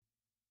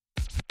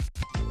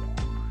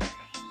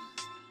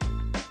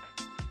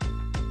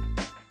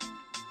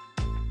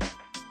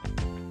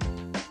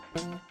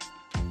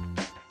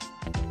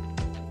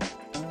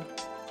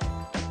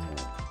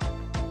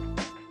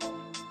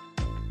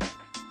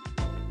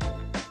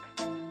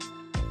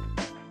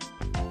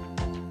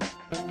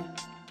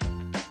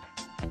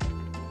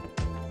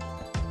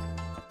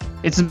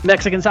It's a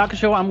Mexican Soccer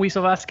Show. I'm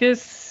Wiso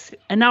Vazquez.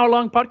 An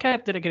hour-long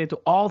podcast dedicated to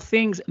all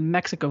things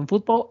Mexican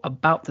football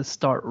about to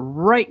start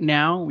right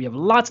now. We have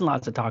lots and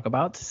lots to talk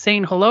about.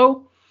 Saying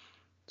hello,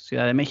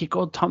 Ciudad de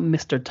Mexico,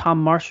 Mr.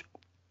 Tom Marshall,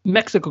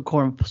 Mexico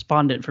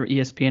correspondent for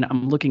ESPN.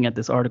 I'm looking at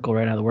this article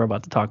right now that we're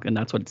about to talk, and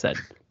that's what it said.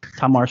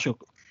 Tom Marshall,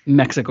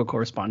 Mexico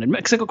correspondent.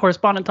 Mexico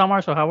correspondent Tom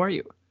Marshall, how are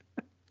you?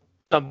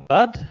 Not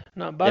bad,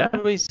 Yeah.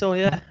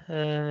 Wiso,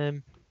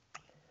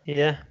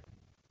 yeah.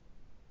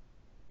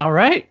 All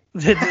right.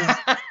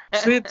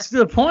 It's to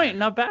the point.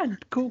 Not bad.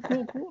 Cool.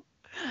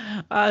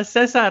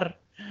 Cesar,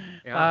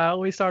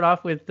 we start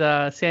off with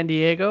San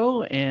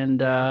Diego,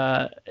 and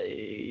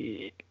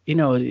I'm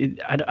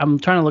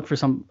trying to look for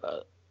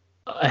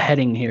a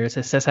heading here. It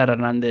says Cesar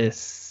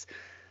Hernandez,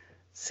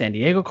 San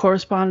Diego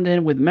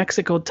correspondent with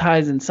Mexico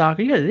ties in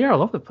soccer. Yeah, you're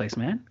all over the place,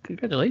 man.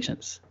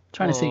 Congratulations.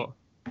 Trying to see.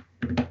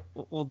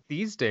 Well,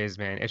 these days,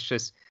 man, it's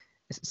just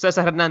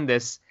Cesar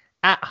Hernandez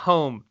at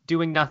home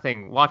doing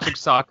nothing, watching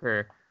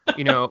soccer.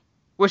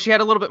 Wish he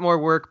had a little bit more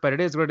work, but it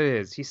is what it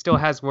is. He still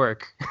has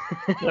work.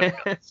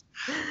 That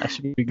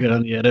should be good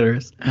on the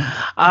editors.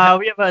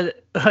 We have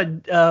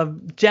a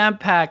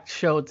jam-packed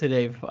show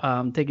today,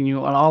 taking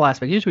you on all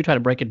aspects. Usually we try to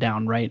break it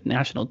down, right?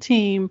 National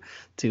team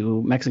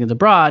to Mexicans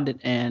abroad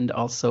and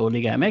also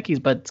Liga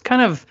MX, but it's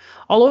kind of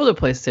all over the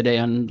place today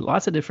on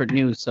lots of different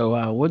news.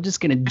 So we're just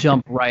going to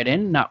jump right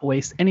in, not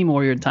waste any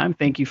more of your time.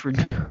 Thank you for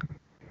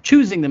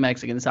choosing the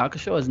Mexican Soccer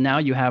Show, as now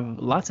you have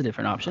lots of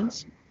different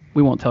options.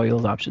 We won't tell you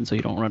those options so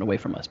you don't run away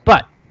from us.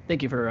 But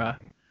thank you for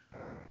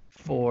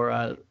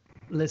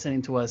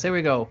listening to us. Here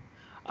we go.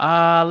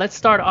 Let's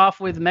start off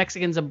with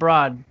Mexicans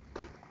abroad.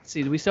 Let's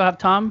see, do we still have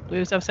Tom? Do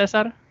we still have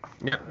Cesar?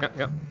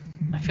 Yep.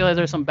 I feel like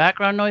there's some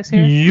background noise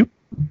here. Yep.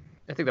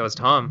 I think that was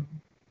Tom.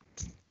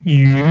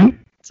 Yep.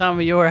 Tom,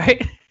 are you all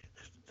right?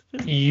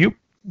 Yep.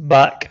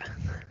 Back.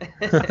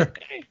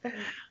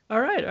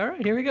 All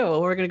right. Here we go.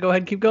 We're going to go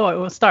ahead and keep going.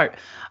 We'll start.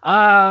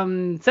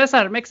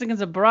 Cesar, Mexicans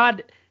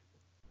abroad.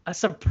 A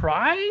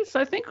surprise,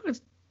 I think.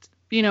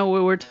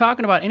 We're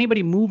talking about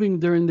anybody moving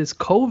during this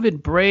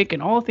COVID break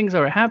and all the things that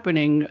were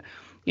happening.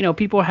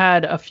 People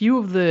had a few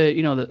of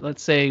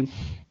let's say,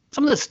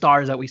 some of the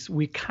stars that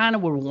we kind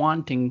of were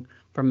wanting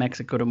for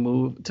Mexico to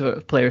move,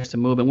 to players to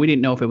move, and we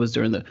didn't know if it was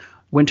during the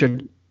winter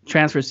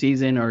transfer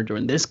season or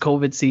during this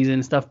COVID season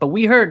and stuff. But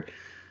we heard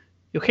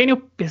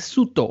Eugenio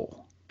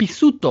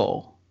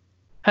Pizzuto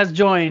has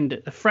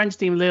joined the French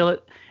team Lille,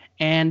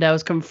 and that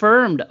was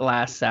confirmed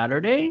last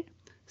Saturday.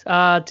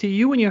 To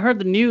you, when you heard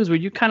the news, were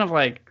you kind of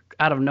like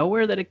out of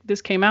nowhere that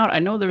this came out? I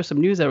know there was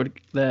some news that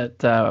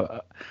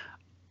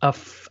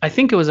I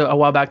think it was a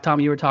while back,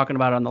 Tom, you were talking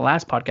about it on the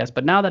last podcast,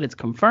 but now that it's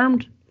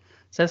confirmed,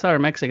 Cesar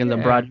Mexicans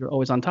abroad, you're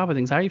always on top of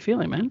things. How are you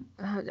feeling, man?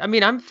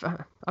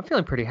 I'm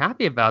feeling pretty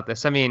happy about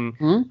this.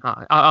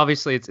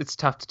 Obviously it's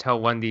tough to tell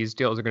when these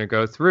deals are going to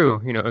go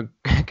through,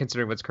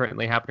 considering what's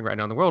currently happening right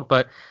now in the world.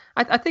 But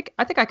I think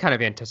I kind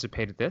of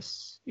anticipated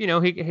this.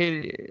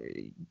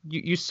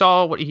 You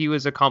saw what he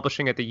was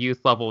accomplishing at the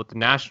youth level with the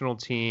national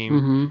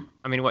team.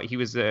 Mm-hmm. He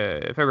was if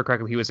I remember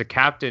correctly, he was a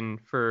captain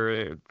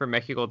for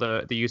Mexico,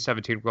 the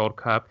U17 World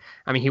Cup.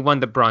 He won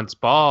the bronze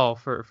ball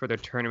for the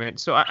tournament.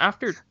 So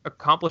after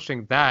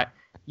accomplishing that,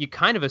 you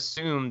kind of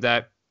assume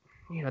that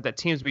that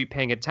teams would be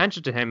paying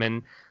attention to him,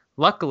 and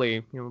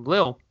luckily,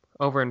 Lille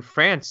over in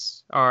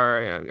France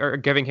are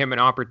giving him an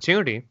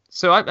opportunity.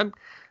 So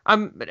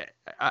I'm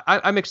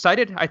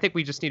excited. I think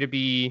we just need to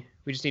be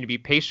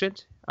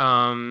patient.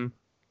 We'll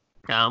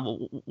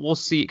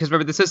see, because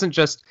remember, this isn't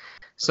just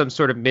some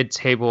sort of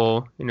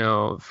mid-table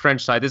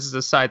French side. This is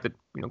a side that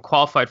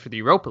qualified for the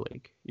Europa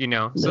League.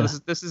 So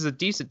this is a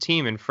decent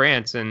team in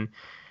France, and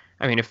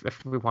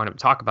if we want to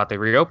talk about the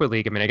Europa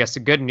League, I guess the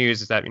good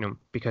news is that,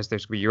 because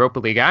there's going to be Europa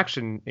League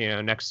action,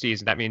 next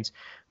season, that means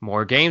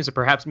more games and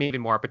perhaps maybe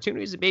more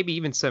opportunities, and maybe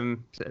even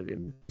some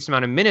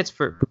amount of minutes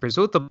for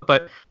Pizzuto.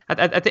 But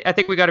I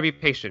think we got to be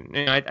patient.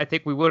 I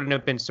think we wouldn't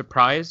have been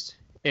surprised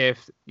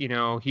if,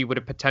 he would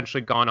have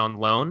potentially gone on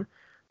loan.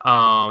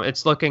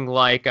 It's looking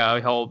like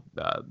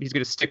he's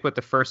going to stick with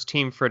the first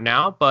team for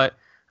now, but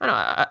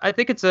I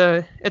think it's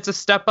a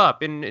step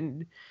up,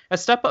 and a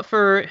step up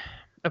for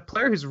a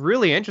player who's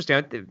really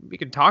interesting. We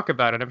could talk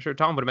about it. I'm sure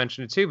Tom would have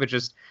mentioned it too, but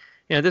just,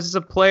 this is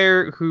a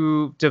player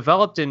who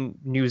developed in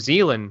New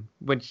Zealand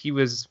when he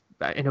was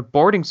in a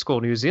boarding school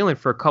in New Zealand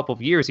for a couple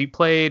of years. He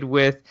played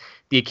with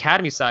the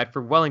academy side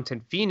for Wellington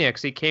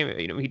Phoenix. He came,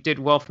 he did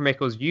well for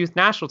Mexico's youth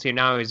national team.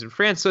 Now he's in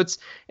France. So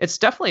it's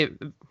definitely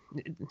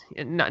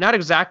not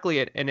exactly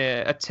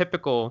a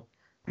typical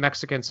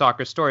Mexican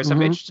soccer story. So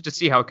I'm interested to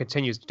see how it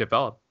continues to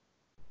develop.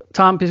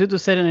 Tom, Pizzuto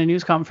said in a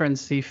news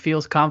conference he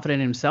feels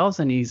confident in himself,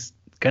 and he's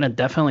going to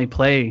definitely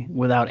play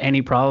without any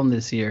problem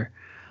this year.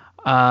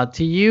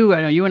 To you,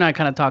 I know you and I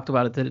kind of talked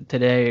about it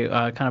today,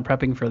 kind of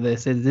prepping for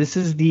this. This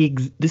is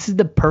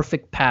the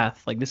perfect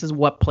path. Like, this is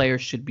what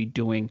players should be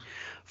doing,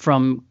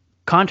 from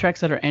contracts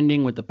that are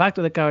ending with the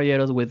Pacto de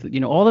Caballeros, with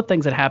all the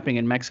things that are happening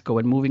in Mexico,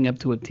 and moving up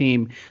to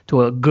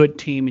a good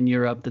team in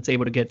Europe that's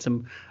able to get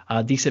some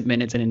decent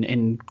minutes and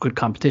in good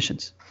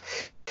competitions.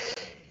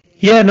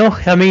 Yeah, no,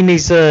 I mean I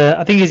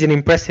think he's an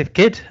impressive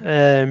kid.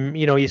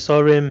 You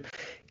saw him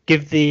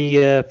give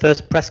the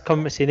first press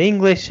conference in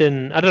English,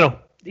 and I don't know,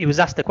 he was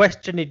asked a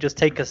question, he'd just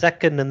take a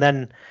second and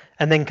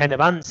then kind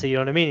of answer. You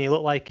know what I mean? He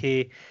looked like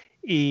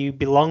he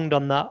belonged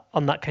on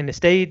that kind of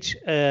stage.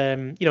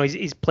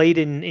 He's played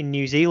in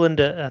New Zealand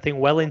at, I think,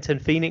 Wellington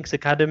Phoenix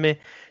Academy,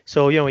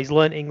 so he's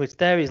learned English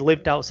there. He's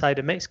lived outside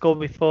of Mexico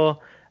before.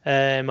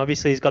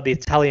 Obviously, he's got the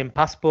Italian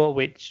passport,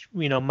 which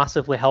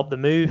massively helped the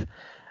move.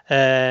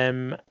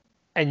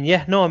 And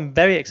yeah, no, I'm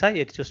very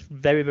excited. Just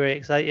very, very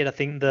excited. I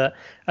think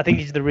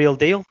he's the real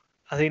deal.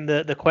 I think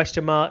the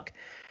question mark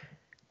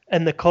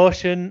and the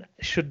caution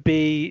should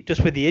be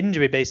just with the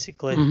injury,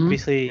 basically. Mhm.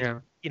 Obviously, Yeah.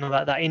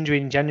 that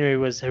injury in January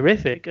was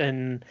horrific,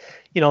 and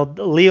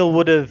Leo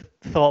would have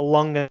thought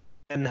long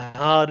and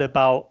hard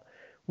about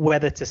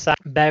whether to sign,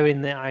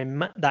 bearing that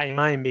in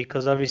mind,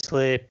 because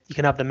obviously you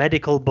can have the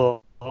medical,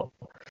 but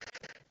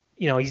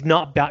he's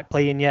not back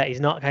playing yet.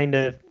 He's not kind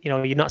of,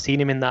 you're not seeing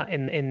him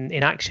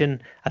in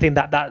action. I think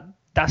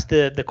that's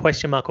the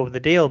question mark over the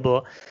deal.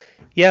 But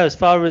yeah, as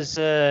far as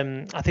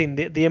I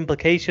think the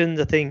implications,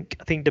 I think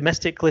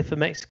domestically for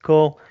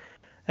Mexico,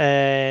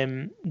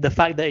 the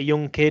fact that a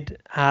young kid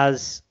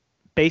has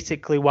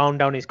basically wound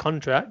down his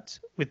contract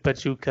with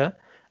Pachuca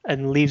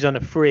and leaves on a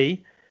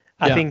free,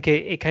 I think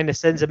it kind of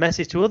sends a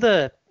message to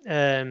other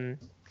young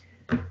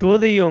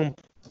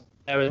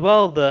players as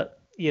well that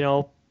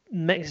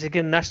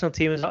Mexican national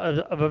team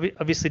have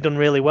obviously done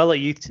really well at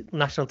youth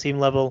national team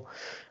level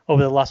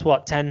over the last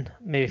 10,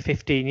 maybe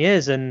 15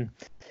 years, and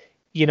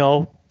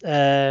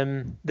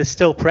there's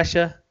still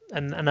pressure.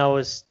 And I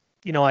was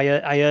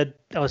I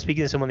was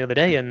speaking to someone the other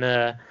day, and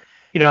I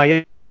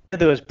heard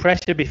there was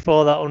pressure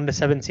before that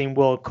under-17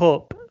 World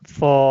Cup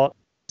for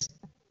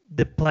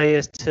the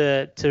players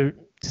to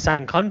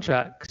sign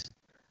contracts,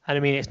 and I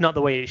mean it's not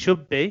the way it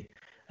should be.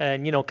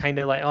 And kind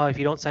of like, oh, if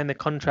you don't sign the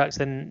contracts,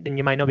 then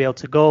you might not be able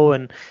to go,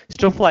 and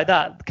stuff like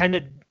that. Kind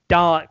of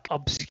dark,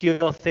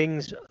 obscure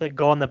things that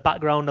go on the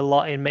background a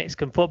lot in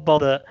Mexican football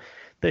that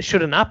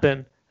shouldn't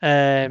happen.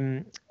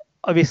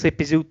 Obviously,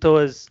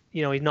 Pizzuto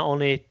he not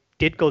only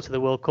did go to the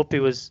World Cup, he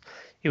was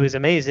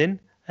amazing.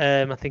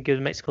 I think he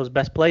was Mexico's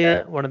best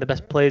player, one of the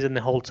best players in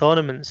the whole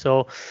tournament.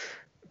 So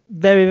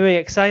very, very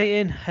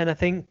exciting. And I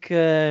think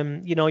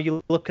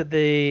you look at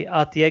the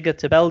Arteaga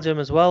to Belgium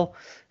as well,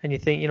 and you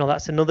think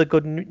that's another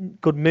good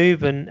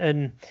move.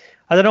 And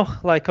I don't know,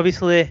 like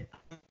obviously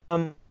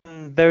I'm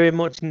very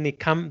much in the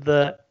camp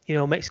that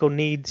Mexico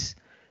needs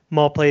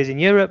more players in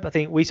Europe. I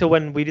think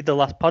when we did the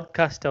last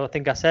podcast, I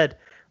think I said,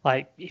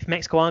 like, if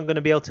Mexico aren't going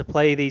to be able to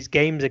play these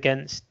games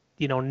against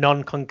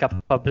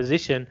non-CONCACAF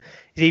opposition,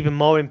 it's even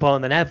more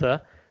important than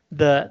ever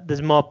that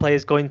there's more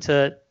players going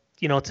to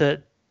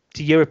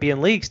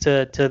European leagues,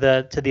 to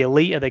the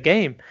elite of the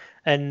game.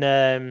 And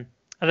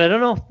I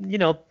don't know,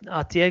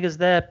 Arteaga's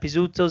there,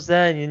 Pizzuto's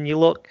there, and you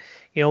look,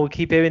 we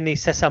keep hearing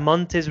these Cesar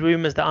Montes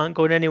rumors that aren't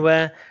going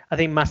anywhere. I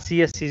think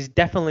Macias is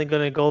definitely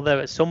going to go there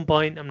at some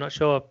point. I'm not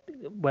sure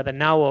whether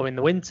now or in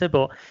the winter,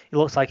 but it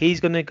looks like he's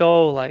going to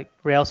go. Like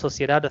Real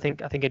Sociedad, I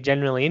think are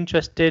generally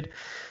interested.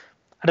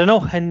 I don't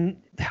know, and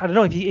I don't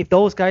know if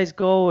those guys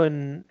go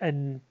and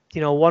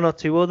one or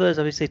two others,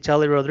 obviously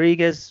Charlie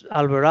Rodriguez,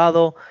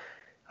 Alvarado.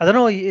 I don't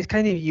know. It's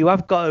kind of, you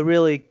have got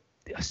a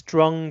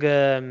strong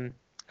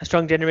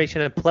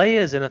generation of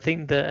players, and I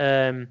think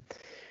that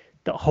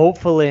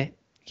hopefully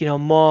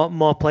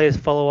more players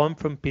follow on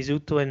from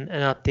Pizzuto and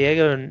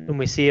Arteaga, and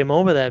we see him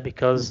over there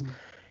because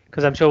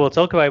I'm sure we'll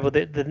talk about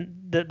it.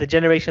 But the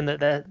generation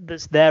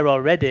that's there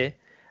already,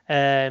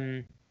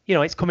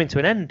 it's coming to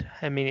an end.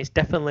 I mean, it's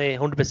definitely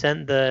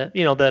 100% the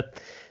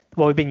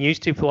what we've been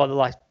used to for the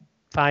last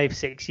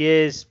 5-6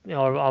 years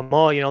or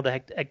more.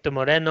 The Hector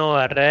Moreno,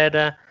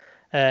 Herrera.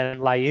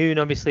 Layun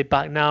obviously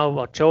back now,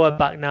 Ochoa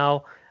back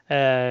now,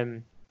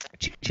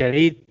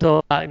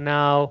 Chicharito back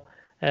now.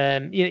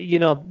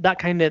 That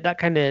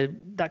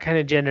kind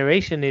of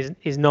generation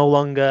is no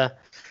longer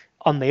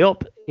on the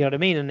up. You know what I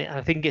mean? And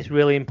I think it's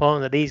really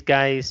important that these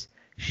guys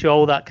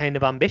show that kind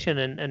of ambition.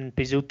 And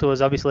Pizzuto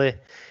has obviously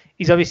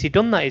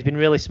done that. He's been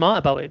really smart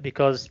about it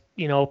because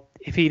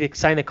if he'd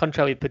signed a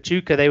contract with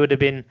Pachuca, they would have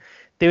been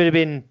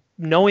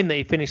knowing that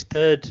he finished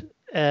third.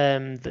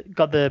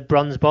 Got the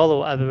bronze ball or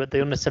whatever at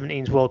the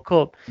under-17s World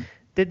Cup,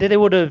 they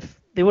would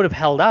have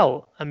held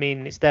out. I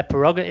mean, it's their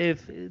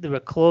prerogative. They're a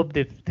club.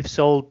 They've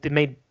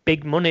made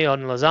big money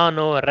on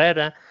Lozano,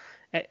 Herrera,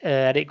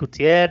 Eric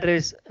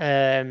Gutierrez.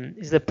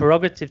 It's their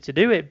prerogative to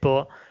do it,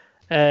 but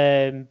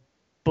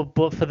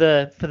for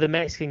the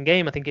Mexican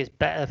game, I think it's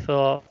better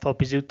for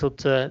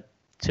Pizzuto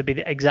to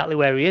be exactly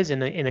where he is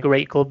in a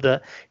great club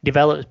that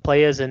develops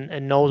players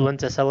and knows when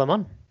to sell them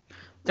on.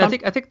 I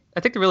think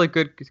the really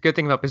good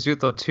thing about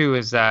Pizzuto too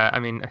is that, I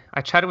mean,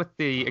 I chatted with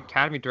the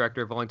academy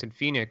director of Wellington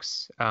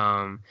Phoenix,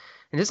 and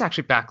this is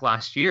actually back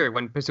last year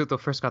when Pizzuto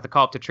first got the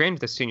call up to train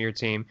with the senior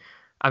team.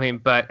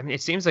 But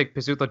it seems like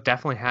Pizzuto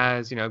definitely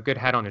has a good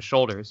head on his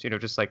shoulders,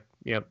 just like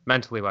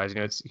mentally wise.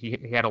 He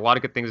had a lot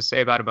of good things to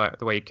say about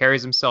the way he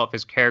carries himself,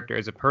 his character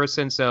as a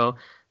person. So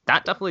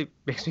that definitely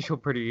makes me feel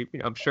pretty,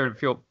 I'm sure to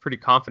feel pretty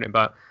confident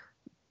about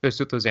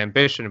Pizzuto's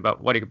ambition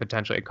about what he could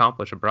potentially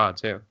accomplish abroad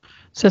too.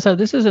 Cesar,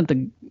 this isn't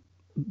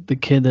the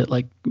kid that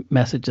like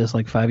messaged us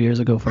like 5 years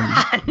ago from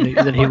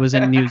that he was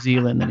in New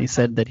Zealand and he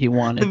said that he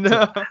wanted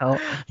to help.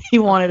 He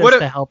wanted us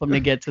to help him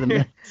to get to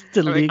the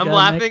league. I'm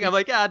laughing. Mexico. I'm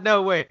like,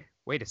 no,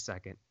 wait a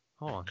second.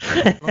 Hold on.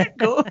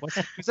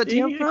 Who's that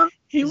team from?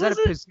 Is that a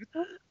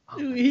Pizzuto?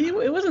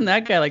 It wasn't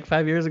that guy like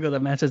 5 years ago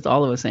that messaged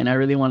all of us saying, I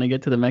really want to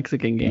get to the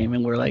Mexican game.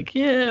 And we're like,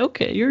 yeah,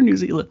 okay, you're in New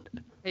Zealand.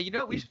 Hey,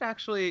 we should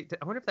actually,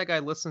 I wonder if that guy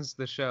listens to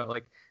the show.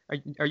 Like,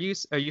 are you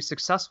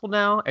successful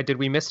now? Did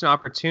we miss an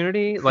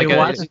opportunity? Like,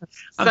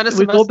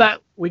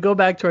 we go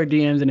back to our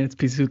DMs and it's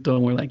Pizzuto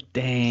and we're like,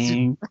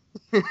 dang,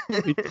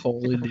 we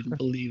totally didn't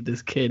believe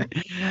this kid.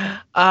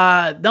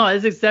 No,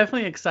 it's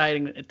definitely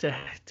exciting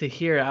to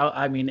hear.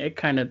 I mean, it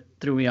kind of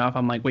threw me off.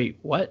 I'm like, wait,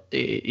 what?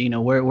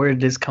 Where did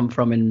this come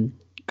from? And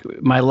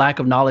my lack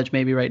of knowledge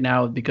maybe right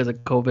now because of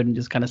COVID and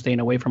just kind of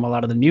staying away from a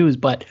lot of the news,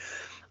 but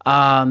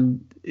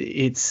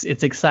it's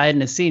exciting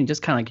to see, and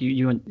just kind of like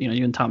you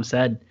and Tom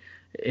said,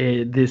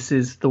 this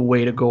is the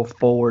way to go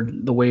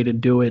forward, the way to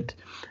do it.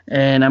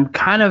 And I'm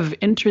kind of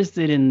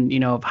interested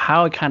in of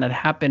how it kind of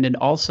happened, and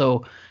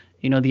also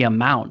the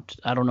amount.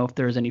 I don't know if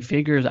there's any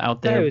figures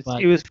out there. Yeah,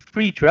 it was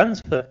free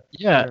transfer.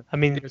 Yeah, I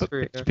mean,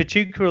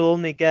 Pachuca will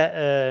only get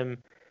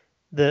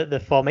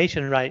the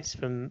formation rights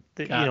from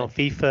the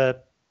FIFA.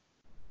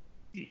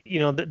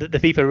 The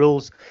FIFA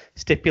rules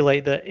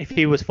stipulate that if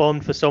he was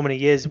formed for so many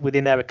years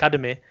within their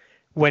academy,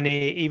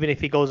 even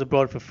if he goes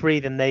abroad for free,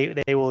 then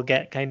they will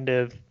get kind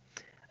of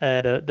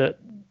a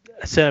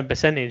certain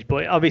percentage.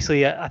 But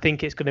obviously, I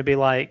think it's going to be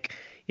like,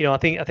 I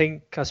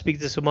think I speak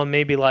to someone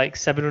maybe like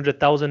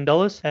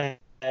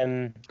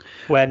 $700,000.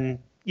 When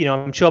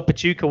I'm sure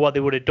Pachuca, what they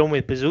would have done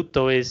with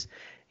Pizzuto is,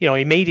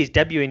 he made his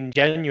debut in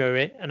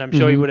January, and I'm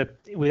sure he would have,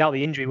 without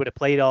the injury, would have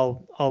played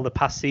all the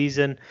past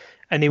season.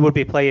 And he would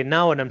be playing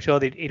now, and I'm sure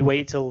he'd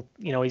wait till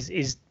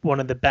he's one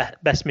of the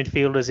best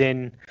midfielders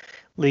in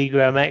Liga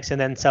MX,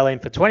 and then sell him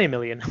for 20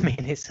 million. I mean,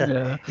 there's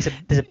a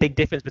big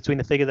difference between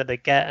the figure that they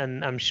get,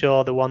 and I'm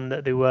sure the one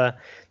that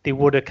they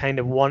would have kind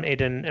of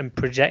wanted and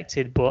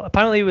projected. But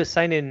apparently, he was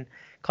signing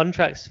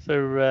contracts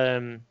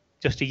for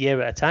just a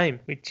year at a time,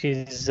 which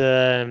is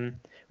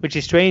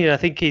strange. And I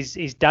think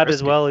his dad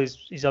as well is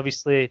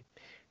obviously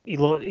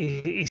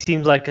he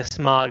seems like a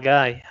smart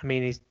guy. I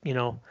mean,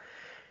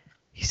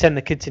 he sent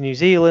the kid to New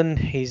Zealand.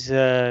 He's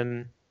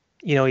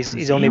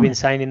he's only been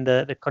signing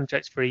the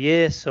contracts for a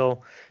year.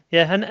 So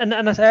yeah, and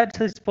I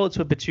actually spoke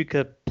to a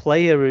Pachuca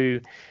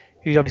player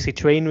who's obviously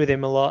trained with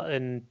him a lot,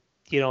 and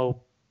the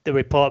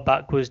report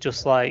back was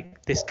just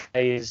like, this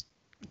guy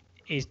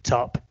he's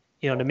top.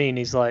 You know what I mean?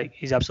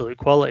 He's absolute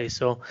quality.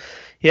 So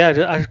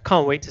yeah, I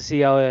can't wait to see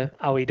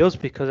how he does,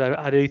 because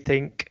I do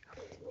think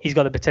he's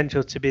got the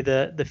potential to be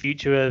the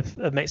future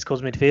of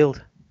Mexico's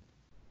midfield.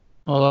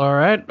 Well, all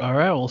right.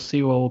 We'll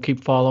see. We'll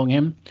keep following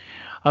him.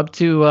 Up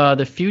to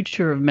the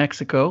future of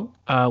Mexico,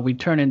 we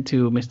turn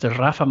into Mr.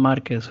 Rafa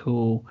Marquez,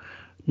 who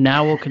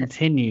now will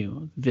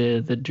continue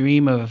the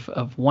dream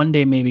of one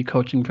day maybe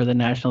coaching for the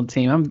national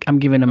team. I'm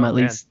giving him at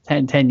least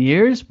 10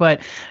 years.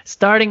 But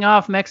starting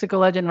off, Mexico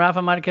legend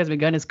Rafa Marquez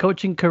began his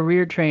coaching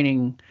career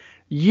training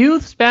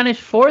youth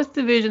Spanish 4th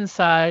Division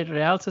side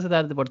Real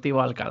Sociedad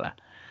Deportivo Alcalá.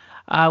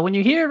 When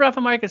you hear Rafa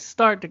Marquez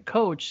start to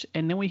coach,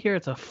 and then we hear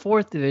it's a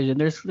 4th division,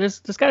 there's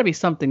got to be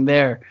something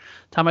there.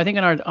 Tom, I think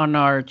on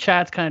our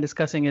chats kind of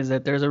discussing is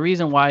that there's a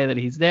reason why that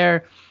he's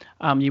there.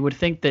 You would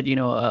think that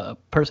a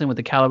person with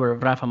the caliber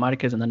of Rafa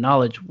Marquez and the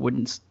knowledge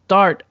wouldn't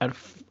start at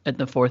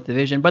the 4th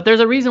division, but there's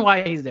a reason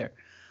why he's there.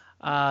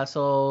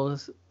 So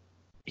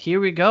here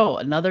we go,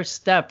 another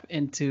step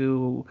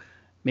into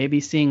maybe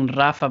seeing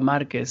Rafa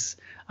Marquez,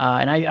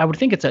 and I would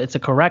think it's a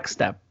correct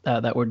step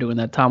that we're doing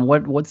that. Tom,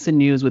 what's the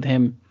news with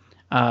him?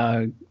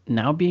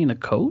 Now being a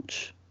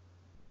coach?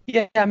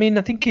 Yeah, I mean,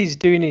 I think he's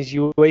doing his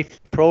UEFA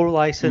Pro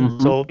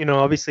license. So,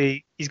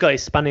 obviously he's got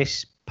his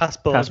Spanish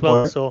passport as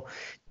well. So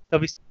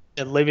obviously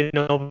living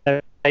over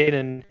there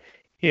and,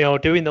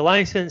 doing the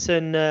license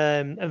and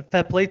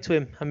fair play to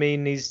him. I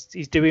mean, he's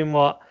doing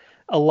what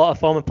a lot of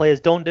former players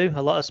don't do,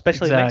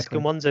 especially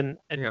Mexican ones, and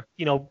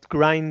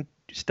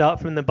start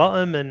from the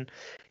bottom. And,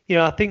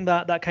 I think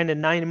that kind of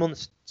 9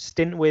 months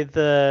stint with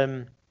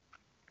Atlas,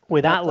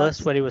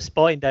 where he was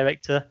sporting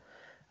director,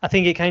 I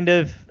think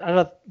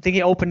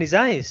it opened his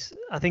eyes.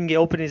 I think it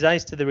opened his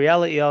eyes to the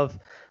reality of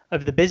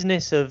the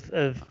business,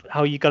 of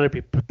how you got to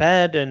be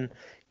prepared, and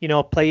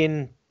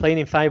playing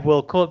in 5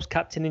 World Cups,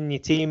 captaining your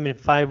team in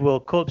 5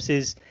 World Cups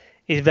is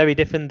very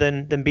different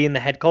than being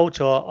the head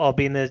coach or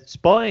being the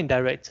sporting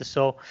director.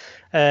 So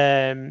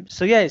yeah,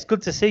 it's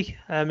good to see.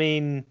 I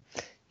mean,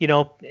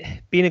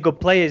 being a good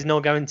player is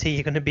no guarantee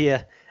you're going to be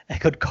a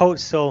good coach.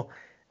 So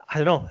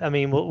I don't know. I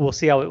mean, we'll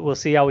see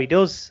how he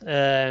does.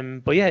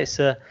 But yeah, it's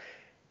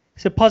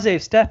a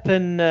positive step,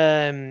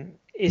 and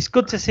it's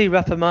good to see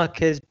Rafa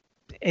Marquez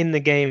in the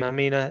game. I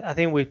mean, I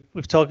think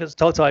we've talked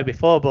about it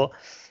before, but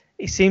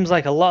it seems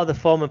like a lot of the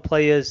former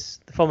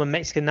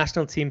Mexican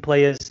national team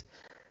players,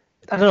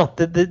 I don't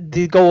know.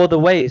 They go other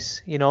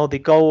ways. You know, they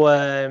go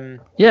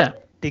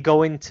they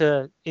go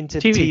into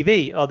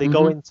TV, or they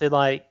go into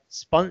like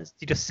they're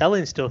just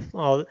selling stuff,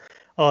 or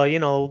you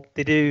know,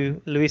 they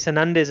do Luis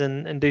Hernandez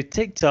and do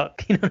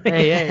TikTok. You know what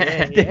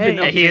I mean?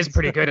 Hey, he is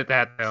pretty good at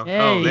that though. Hey.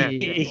 Oh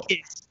man.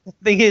 I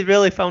think he's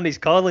really found his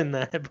calling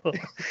there,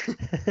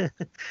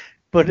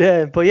 but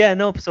yeah,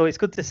 no. So it's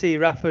good to see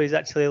Rafa is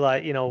actually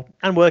like, you know,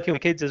 and working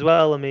with kids as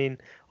well. I mean,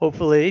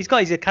 hopefully he's got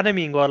his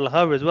academy in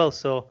Guadalajara as well.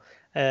 So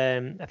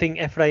I think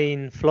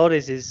Efrain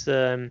Flores is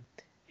the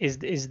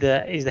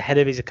head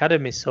of his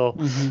academy. So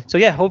so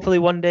yeah, hopefully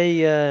one day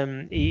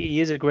he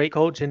is a great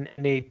coach and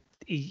he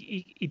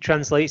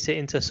translates it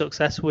into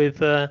success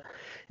with either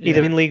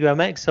in Liga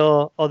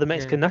MX or the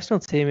Mexican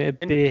national team.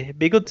 It'd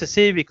be good to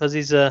see, because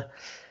he's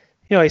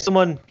you know, he's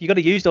someone, you got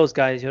to use those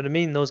guys. You know what I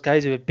mean? Those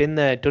guys who have been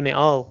there, done it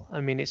all.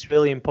 I mean, it's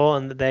really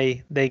important that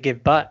they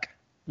give back.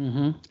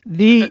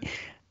 The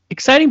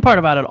exciting part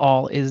about it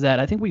all is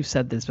that I think we've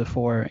said this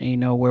before. You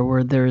know,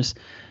 where there's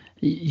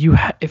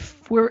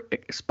if we're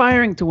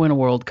aspiring to win a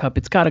World Cup,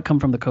 it's got to come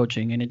from the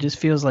coaching, and it just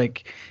feels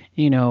like,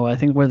 you know, I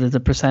think where there's a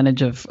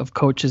percentage of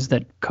coaches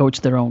that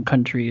coach their own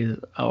country,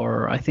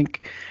 or I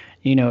think,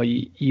 you know,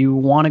 you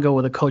want to go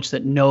with a coach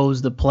that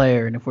knows the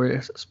player. And if we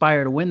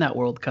aspire to win that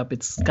World Cup,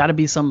 it's got to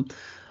be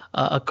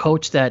a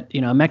coach that,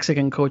 you know, a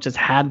Mexican coach has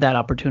had that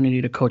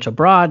opportunity to coach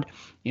abroad,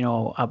 you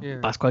know,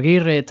 Vasco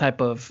Aguirre type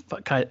of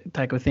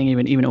thing,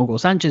 even Hugo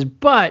Sanchez,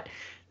 but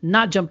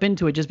not jump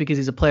into it just because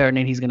he's a player and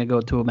then he's going to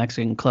go to a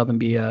Mexican club and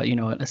be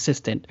an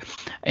assistant.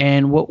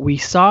 And what we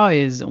saw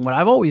is, and what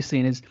I've always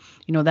seen is,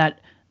 you know, that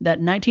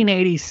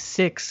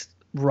 1986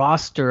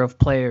 roster of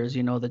players,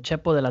 you know, the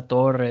Chepo de la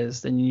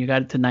Torres, and you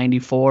got it to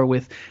 94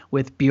 with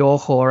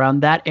Piojo.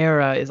 Around that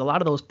era is a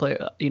lot of those players,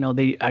 you know,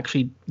 they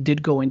actually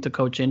did go into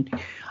coaching.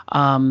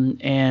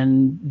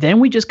 And then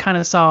we just kind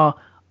of saw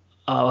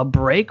a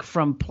break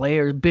from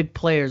big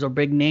players or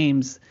big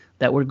names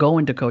that were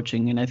going to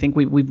coaching. And I think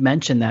we've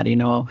mentioned that, you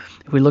know,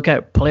 if we look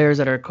at players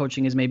that are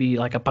coaching is maybe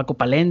like a Paco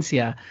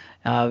Palencia,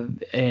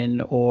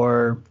 and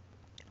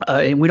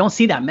we don't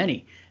see that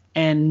many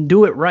and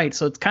do it right.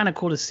 So it's kind of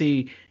cool to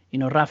see, you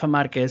know, Rafa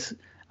Marquez,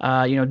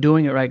 you know,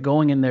 doing it right,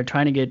 going in there,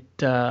 trying to get,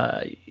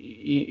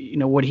 you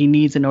know, what he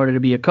needs in order to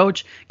be a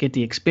coach, get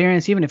the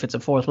experience, even if it's a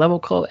fourth level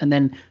coach, and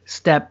then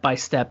step by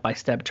step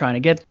trying to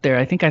get there.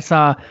 I think I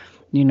saw,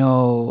 you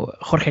know,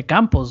 Jorge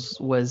Campos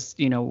was,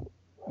 you know,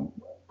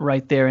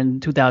 right there in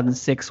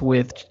 2006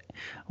 with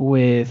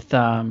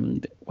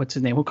what's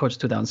his name? Who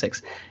coached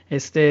 2006?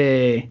 Who's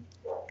a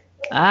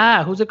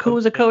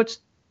coach?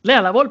 Yeah,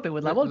 La Volpe,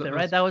 with La Volpe,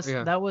 right? That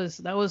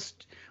was.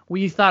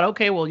 We thought,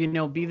 okay, well, you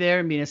know, be there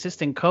and be an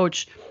assistant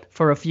coach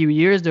for a few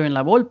years during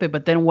La Volpe,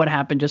 but then what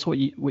happened? Just what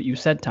you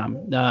said, Tom,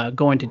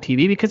 going to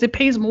TV, because it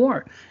pays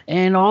more,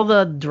 and all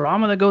the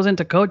drama that goes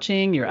into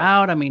coaching. You're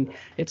out. I mean,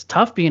 it's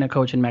tough being a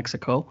coach in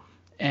Mexico,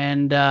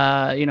 and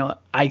you know,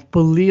 I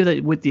believe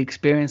that with the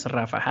experience that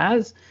Rafa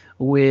has,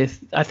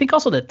 with I think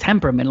also the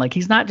temperament, like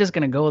he's not just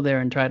gonna go there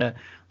and try to,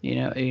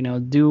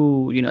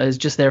 is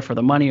just there for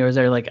the money, or is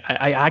there like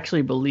I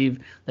actually believe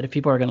that if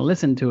people are gonna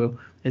listen to,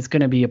 it's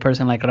going to be a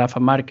person like Rafa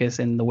Marquez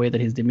in the way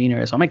that his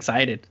demeanor is. So I'm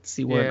excited to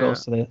see where it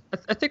goes today.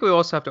 I think we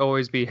also have to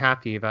always be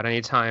happy about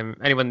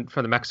anyone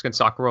from the Mexican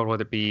soccer world,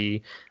 whether it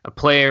be a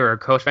player or a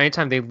coach,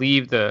 anytime they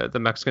leave the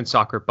Mexican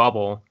soccer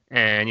bubble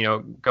and, you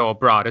know, go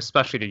abroad,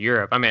 especially to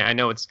Europe. I mean, I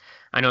know it's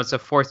a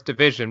fourth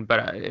division,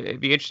 but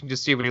it'd be interesting to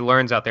see what he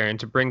learns out there and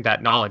to bring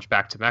that knowledge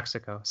back to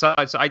Mexico. So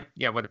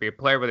whether it be a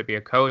player, whether it be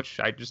a coach,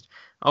 I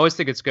always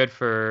think it's good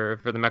for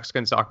the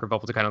Mexican soccer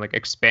bubble to kind of like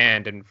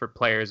expand, and for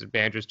players and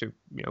managers to,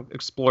 you know,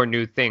 explore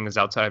new things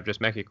outside of just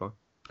Mexico.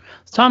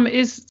 Tom,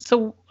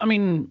 I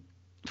mean,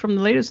 from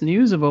the latest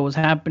news of what was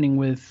happening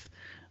with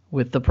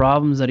the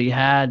problems that he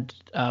had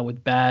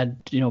with bad,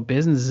 you know,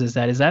 businesses,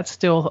 is that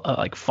still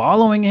like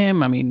following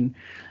him? I mean,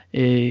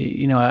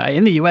 you know,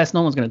 in the U.S.,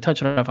 no one's going to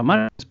touch Rafa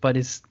Marquez, but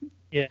has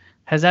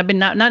that been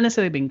not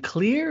necessarily been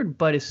cleared,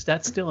 but is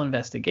that still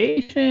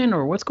investigation,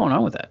 or what's going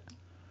on with that?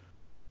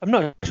 I'm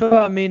not sure.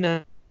 I mean,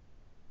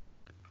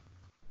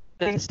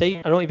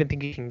 state, I don't even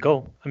think he can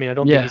go. I mean, I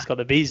don't think he's got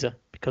the visa,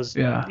 because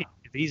he has the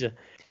visa.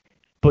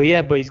 But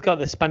he's got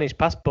the Spanish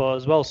passport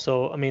as well.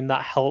 So I mean,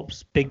 that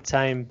helps big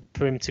time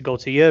for him to go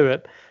to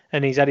Europe.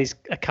 And he's had his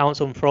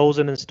accounts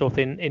unfrozen and stuff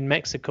in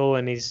Mexico,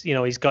 and he's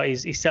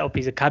set up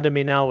his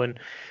academy now, and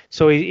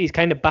so he's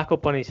kind of back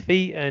up on his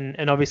feet.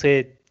 And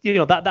obviously, you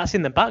know, that's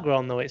in the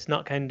background though. It's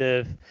not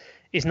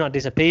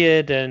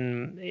disappeared,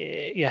 and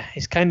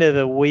it's kind of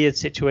a weird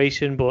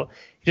situation, but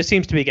he just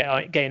seems to be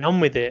getting on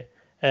with it.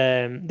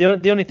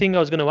 The only thing I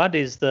was going to add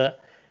is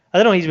that, I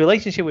don't know, his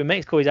relationship with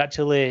Mexico is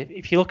actually,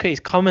 if you look at his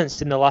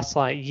comments in the last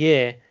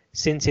year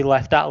since he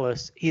left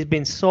Atlas, he's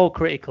been so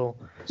critical.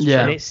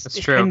 Yeah, that's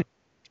true.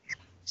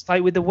 It's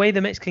like with the way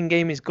the Mexican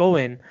game is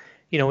going,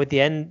 you know, with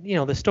the end, you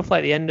know, the stuff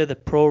like the end of the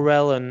Pro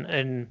Rel,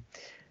 and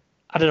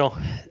I don't know,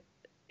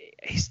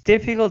 it's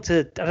difficult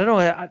to, I don't know,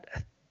 I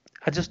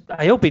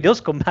hope he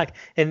does come back,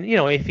 and you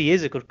know, if he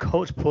is a good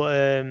coach,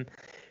 but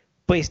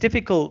it's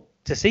difficult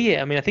to see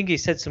it. I mean, I think he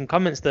said some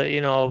comments that, you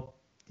know,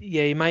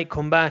 he might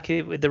come back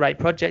with the right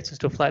projects and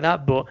stuff like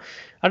that. But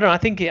I don't know. I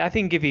think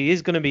if he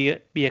is going to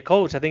be a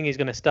coach, I think he's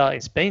going to start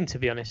in Spain. To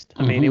be honest,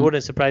 I mean, it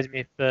wouldn't surprise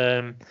me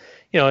if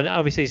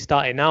obviously he's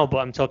starting now, but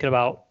I'm talking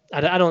about.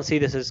 I don't see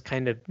this as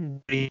kind of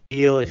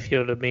real, if you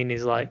know what I mean.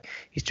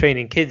 He's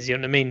training kids, you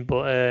know what I mean.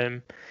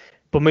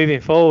 But moving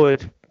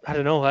forward, I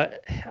don't know.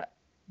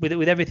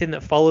 With everything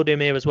that followed him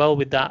here as well,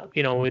 with that,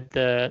 with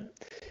the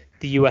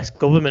US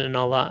government and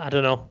all that, I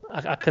don't know.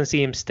 I can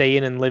see him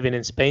staying and living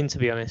in Spain, to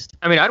be honest.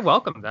 I mean, I'd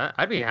welcome that.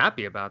 I'd be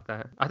happy about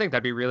that. I think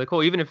that'd be really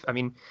cool. Even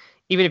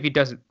if he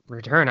doesn't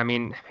return, I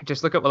mean,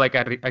 just look at what like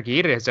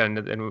Aguirre has done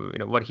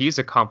and what he's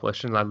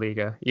accomplished in La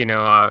Liga.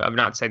 I'm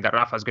not saying that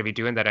Rafa's going to be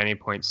doing that at any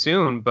point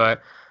soon,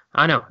 but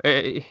I know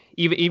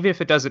even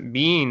if it doesn't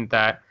mean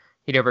that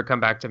he'd ever come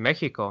back to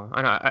Mexico,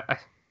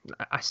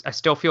 I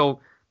still feel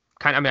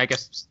kind of, I mean, I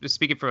guess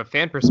speaking from a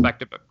fan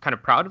perspective, but kind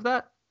of proud of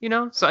that.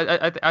 So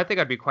I think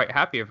I'd be quite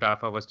happy if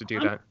Rafa was to do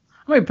that.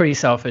 I'm pretty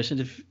selfish.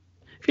 If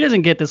he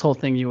doesn't get this whole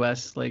thing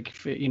US, kind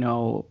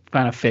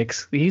of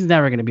fix, he's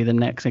never going to be the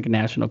next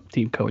national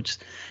team coach.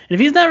 And if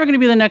he's never going to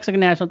be the next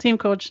national team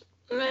coach,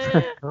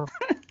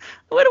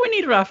 what do we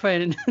need Rafa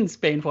in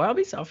Spain for? I'll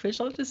be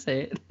selfish. I'll just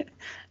say it.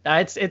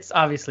 It's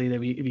obviously it'd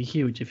be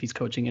huge if he's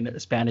coaching in a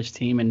Spanish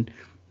team and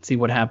see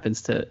what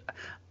happens to.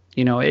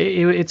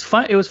 It's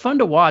fun. It was fun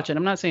to watch, and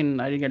I'm not saying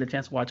I didn't get a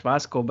chance to watch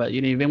Vasco, but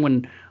even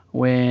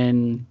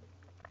when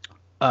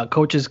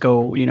coaches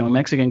go,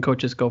 Mexican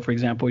coaches go, for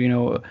example,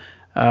 Hugo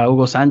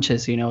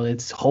Sanchez,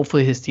 it's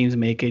hopefully his teams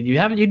make it.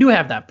 You do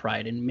have that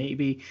pride, and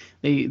maybe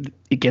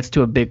it gets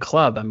to a big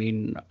club. I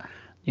mean,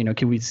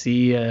 can we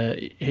see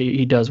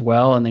he does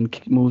well and then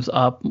moves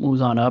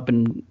on up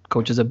and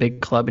coaches a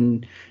big club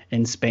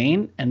in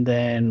Spain, and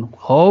then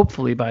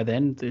hopefully by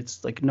then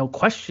it's like no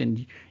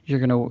question you're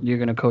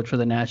gonna coach for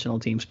the national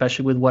team,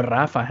 especially with what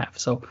Rafa have.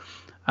 So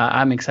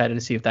I'm excited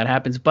to see if that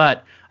happens, but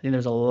I think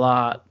there's a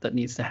lot that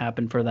needs to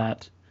happen for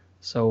that.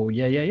 So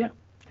yeah.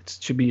 It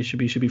should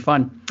be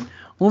fun.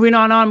 Moving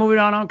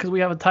on, because we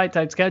have a tight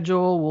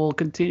schedule. We'll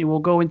continue. We'll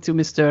go into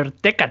Mr.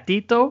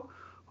 Tecatito,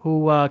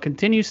 who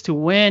continues to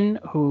win,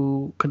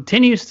 who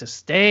continues to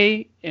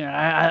stay.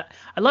 I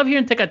love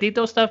hearing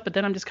Tecatito stuff, but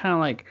then I'm just kind of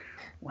like,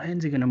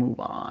 when's he gonna move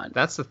on?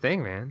 That's the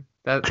thing, man.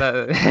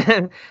 I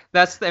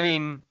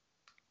mean,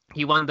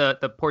 he won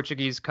the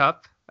Portuguese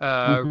Cup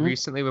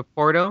recently with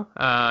Porto.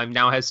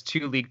 Now has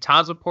 2 league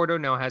titles with Porto.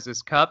 Now has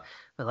his cup.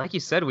 But like you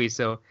said,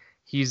 Wiso,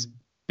 he's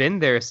been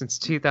there since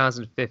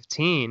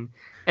 2015.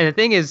 And the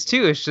thing is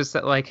too, it's just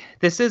that like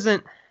this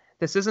isn't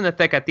a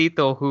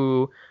Tecatito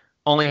who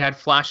only had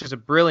flashes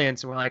of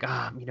brilliance and we're like,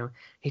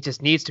 he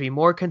just needs to be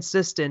more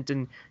consistent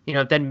and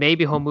then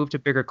maybe he'll move to a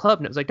bigger club.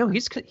 And it was like, no,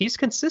 he's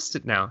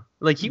consistent now.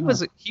 Like he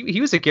was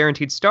a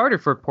guaranteed starter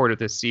for Porto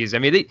this season. I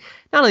mean, they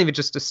not even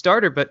just a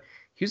starter, but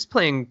he was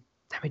playing,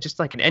 I mean, just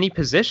like in any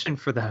position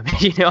for them.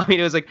 I mean,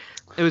 it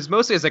was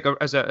mostly as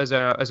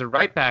a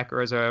right back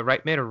or as a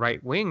right mid or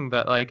right wing,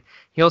 but like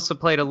he also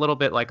played a little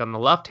bit like on the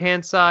left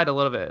hand side, a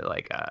little bit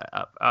like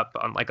up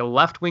on like a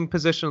left wing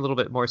position, a little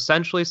bit more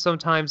centrally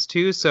sometimes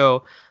too.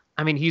 So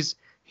I mean, he's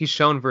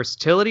shown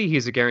versatility.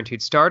 He's a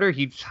guaranteed starter.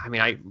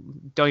 I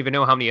don't even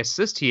know how many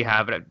assists he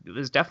had, but it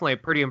was definitely a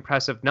pretty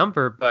impressive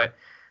number. But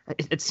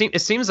it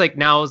seems like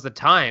now is the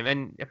time,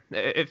 and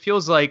it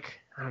feels like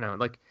I don't know,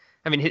 like.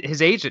 I mean,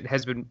 his agent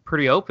has been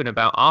pretty open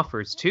about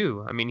offers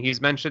too. I mean,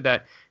 he's mentioned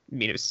that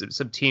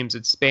some teams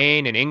in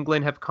Spain and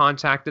England have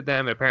contacted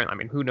them. And apparently, I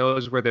mean, who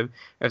knows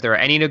if there are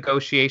any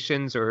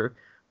negotiations or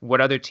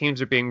what other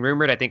teams are being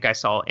rumored. I think I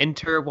saw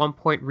Inter at one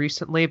point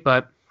recently,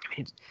 but I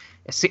mean,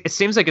 it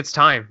seems like it's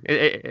time.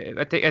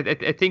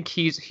 I think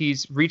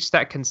he's reached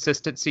that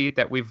consistency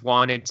that we've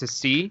wanted to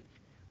see.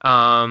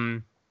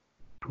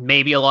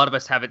 Maybe a lot of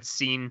us haven't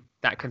seen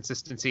that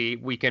consistency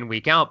week in,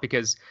 week out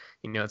because,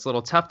 it's a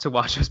little tough to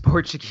watch those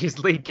Portuguese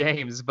league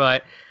games,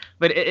 but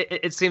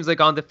it seems like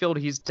on the field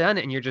he's done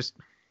it, and you're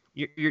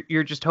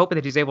just hoping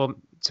that he's able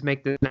to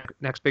make the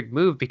next big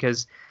move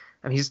because,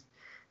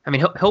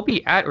 he'll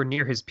be at or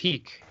near his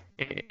peak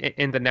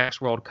in the next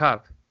World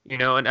Cup,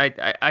 and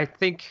I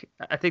think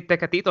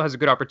Tecatito has a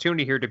good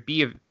opportunity here to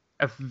be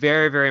a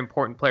very, very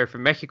important player for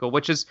Mexico,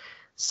 which is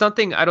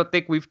something I don't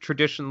think we've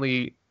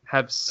traditionally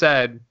have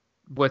said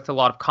with a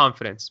lot of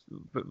confidence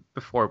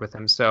before with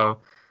him. So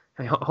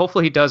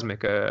hopefully he does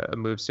make a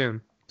move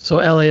soon. So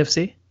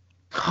LAFC?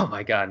 Oh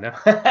my God, no.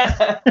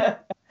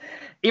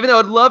 Even though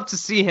I'd love to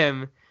see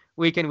him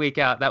week in, week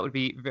out, that would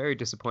be very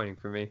disappointing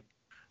for me.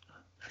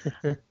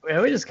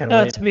 Yeah, we just kind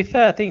of. To be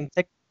fair, I think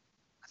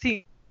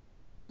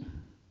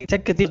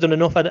Tecatito's done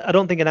enough. I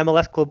don't think an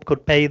MLS club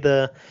could pay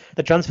the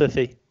transfer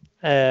fee.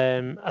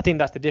 I think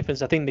that's the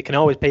difference. I think they can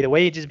always pay the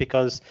wages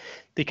because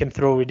they can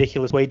throw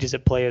ridiculous wages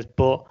at players,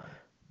 but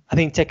I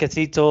think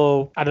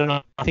Tecatito, I don't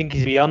know. I think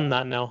he's beyond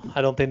that now.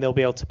 I don't think they'll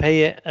be able to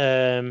pay it.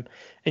 And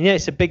yeah,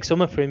 it's a big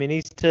summer for him. He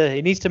needs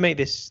to make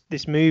this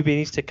move. He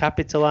needs to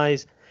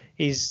capitalize.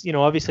 He's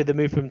obviously the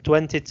move from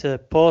Twente to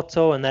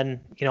Porto, and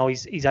then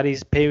he's had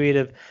his period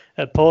of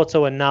at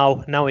Porto, and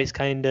now it's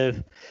kind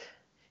of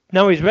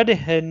No, he's ready,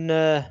 and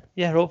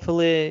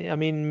hopefully. I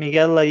mean,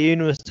 Miguel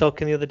Layun was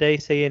talking the other day,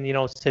 saying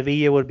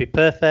Sevilla would be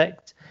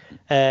perfect.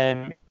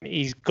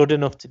 He's good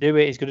enough to do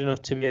it. He's good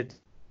enough to be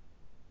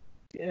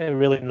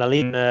really in La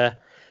Liga.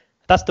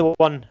 That's the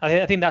one.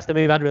 I think that's the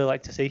move I'd really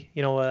like to see.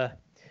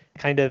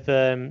 Kind of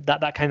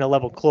that kind of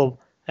level club.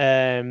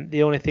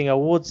 The only thing I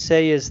would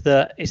say is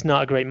that it's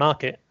not a great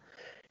market.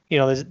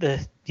 There's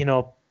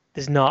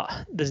not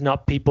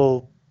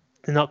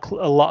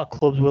a lot of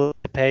clubs willing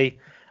to pay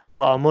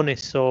a lot of money.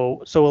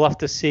 So we'll have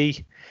to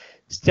see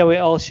how it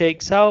all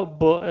shakes out.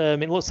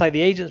 But it looks like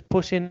the agent's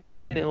pushing.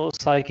 It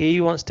looks like he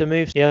wants to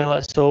move. Yeah,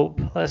 let's hope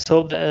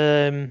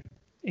that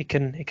he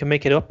can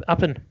make it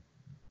happen.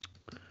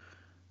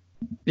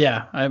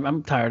 Yeah,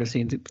 I'm tired of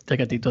seeing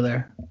Tecatito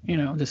there.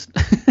 Just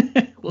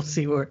we'll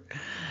see where.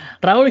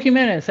 Raúl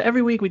Jiménez.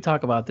 Every week we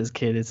talk about this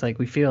kid. It's like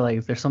we feel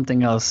like there's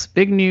something else.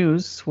 Big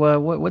news.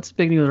 What's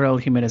big news,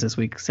 Raúl Jiménez this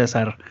week,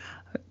 Cesar?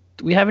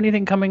 Do we have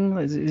anything coming?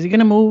 Is he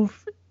gonna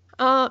move?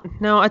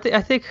 No. I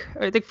think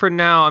for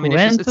now. I mean,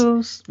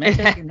 Juventus,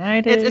 Manchester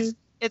United.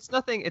 It's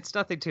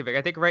nothing too big.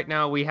 I think right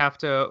now we have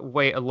to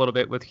wait a little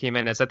bit with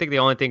Jimenez. I think the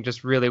only thing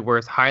just really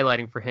worth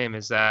highlighting for him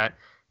is that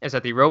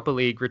the Europa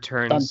League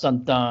returns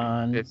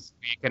this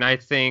week, and I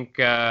think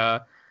I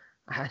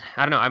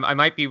don't know. I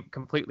might be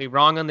completely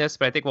wrong on this,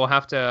 but I think we'll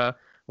have to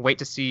wait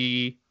to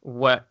see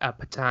what a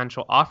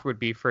potential offer would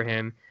be for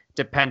him,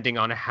 depending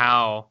on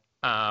how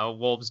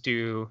Wolves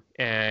do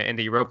in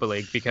the Europa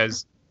League.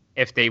 Because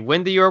if they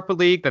win the Europa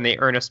League, then they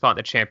earn a spot in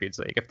the Champions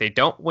League. If they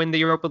don't win the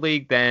Europa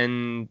League,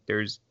 then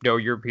there's no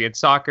European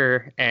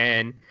soccer.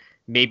 And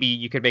maybe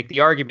you could make the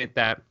argument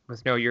that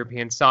with no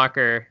European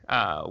soccer,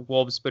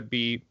 Wolves would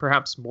be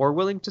perhaps more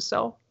willing to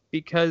sell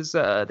because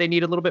they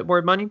need a little bit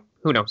more money.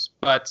 Who knows?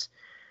 But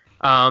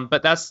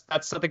that's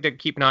something to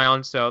keep an eye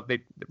on. So the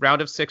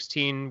round of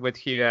 16 with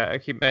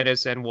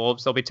Jimenez and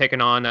Wolves, they'll be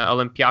taking on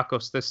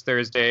Olympiacos this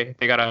Thursday.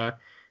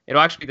 It'll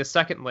actually be the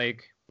second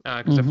leg.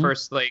 Because the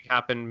first leg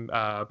happened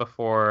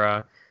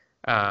before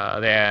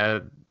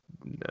the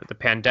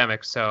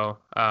pandemic, so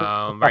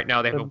right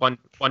now they have a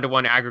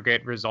one-to-one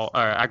aggregate result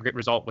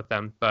with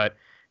them. But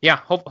yeah,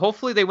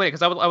 hopefully they win it,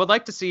 because I would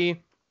like to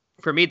see.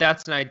 For me,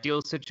 that's an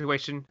ideal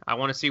situation. I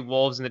want to see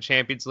Wolves in the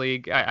Champions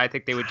League. I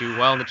think they would do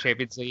well in the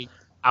Champions League.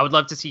 I would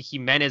love to see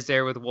Jimenez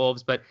there with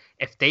Wolves, but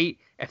if they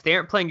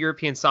aren't playing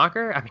European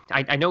soccer, I mean,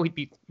 I know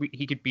he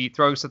could be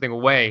throwing something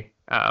away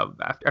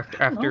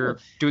after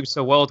doing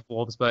so well with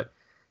Wolves, but.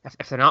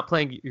 If they're not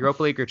playing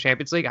Europa League or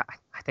Champions League,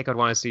 I think I'd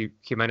want to see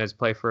Jimenez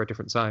play for a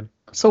different side.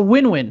 So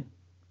win-win,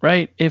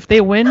 right? If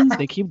they win,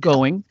 they keep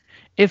going.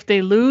 If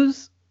they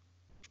lose,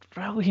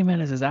 Raúl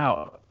Jimenez is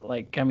out.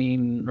 Like, I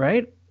mean,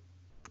 right?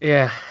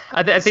 Yeah,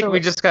 I think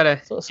we just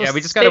gotta. We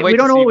just gotta wait. We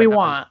don't know what we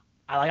want.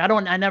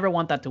 I never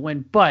want that to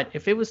win. But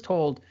if it was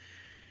told,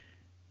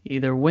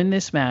 either win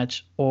this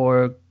match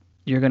or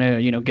you're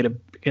gonna, get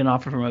an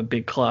offer from a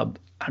big club,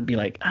 I'd be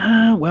like,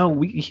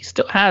 he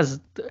still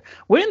has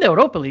winning the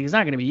Europa League is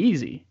not going to be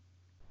easy.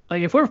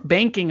 Like, if we're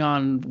banking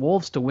on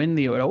Wolves to win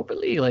the Europa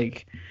League,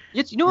 like,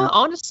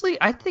 honestly,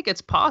 I think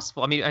it's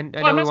possible. I mean, I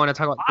know we want to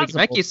talk about Liga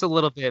MX a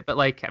little bit, but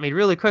like, I mean,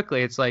 really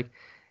quickly, it's like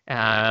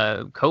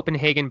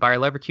Copenhagen, Bayer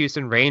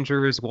Leverkusen,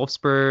 Rangers,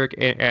 Wolfsburg,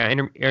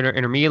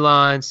 Inter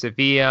Milan,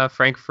 Sevilla,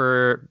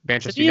 Frankfurt,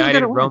 Manchester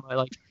United, Roma,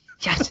 like.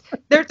 Yes,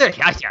 they're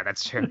yeah,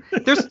 that's true.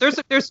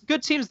 There's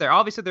good teams there.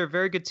 Obviously, there are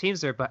very good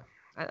teams there, but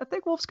I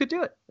think Wolves could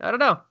do it. I don't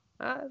know.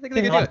 I think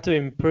they could do it. To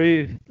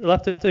improve. They'll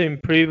have to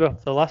improve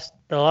off the last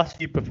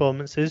few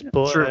performances,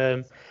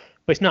 but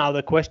it's not out of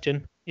the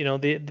question. They're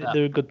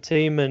a good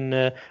team, and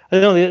I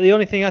don't know. The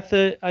only thing I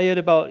heard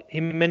about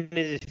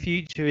Jimenez's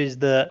future is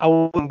that I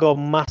wouldn't go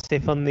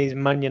massive on these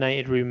Man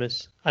United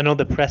rumours. I know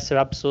the press are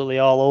absolutely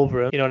all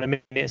over him. You know what I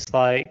mean? It's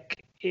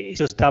like it's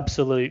just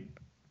absolute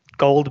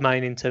gold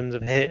mine in terms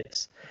of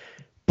hits,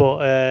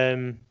 but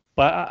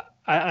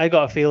I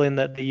got a feeling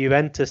that the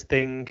Juventus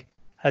thing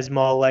has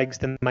more legs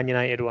than the Man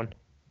United one.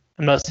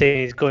 I'm not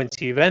saying he's going to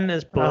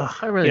Juventus, but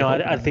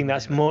I think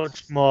that's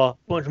much more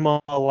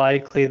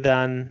likely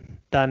than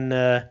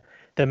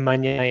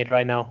Man United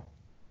right now.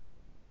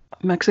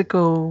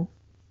 Mexicans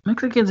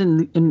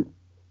in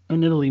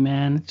Italy,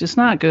 man, it's just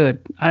not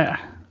good.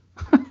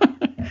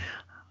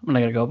 I'm not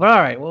gonna go, but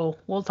all right,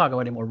 we'll talk about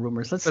any more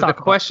rumors. Let's talk.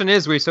 The question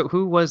is, so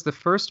who was the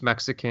first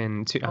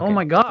Mexican to? Okay. Oh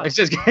my God! It's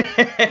just all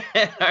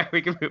right,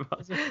 we can move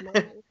on.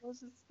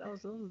 That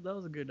was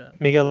a good.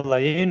 Miguel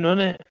Layun,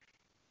 wasn't it?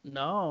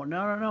 No.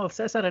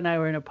 Cesar and I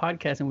were in a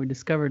podcast and we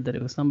discovered that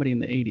it was somebody in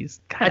the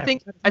 80s. God, I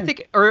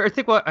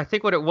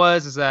think what it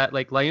was is that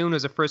like Layun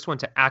was the first one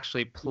to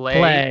actually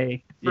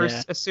play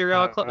a Serie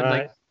A club, and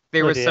like.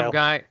 There was some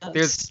guy.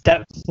 There's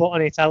stepped foot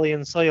on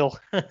Italian soil.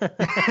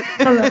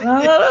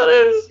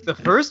 The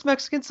first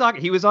Mexican soccer.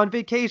 He was on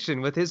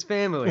vacation with his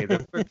family.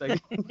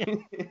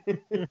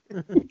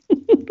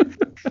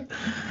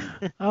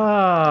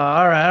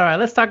 All right.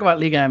 Let's talk about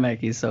Liga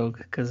MX. So,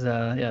 because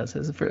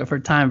for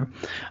time,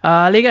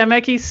 Liga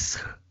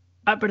MX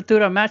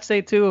Apertura match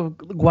day 2 of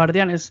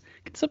Guard1anes.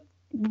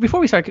 before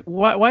we start,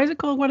 why is it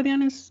called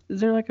Guard1anes?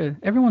 Is there like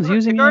everyone's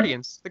using the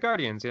Guardians? The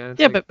Guardians, yeah.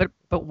 Yeah,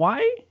 but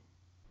why?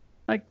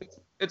 Like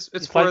it's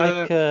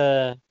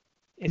for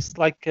it's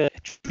like a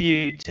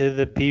tribute to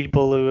the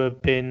people who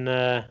have been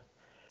to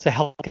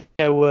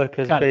healthcare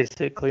workers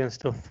basically and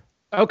stuff.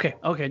 Okay.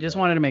 Just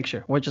wanted to make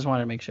sure. We just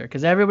wanted to make sure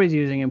because everybody's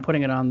using it and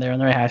putting it on there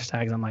and their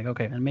hashtags. I'm like,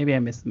 okay, and maybe I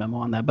missed the memo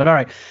on that, but all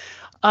right.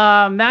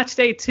 Match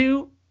day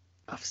 2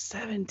 of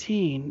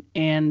 17,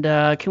 and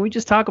can we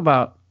just talk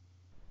about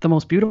the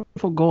most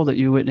beautiful goal that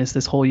you witnessed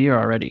this whole year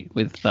already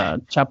with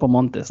Chapo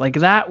Montes? Like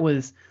that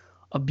was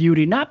a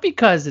beauty, not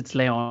because it's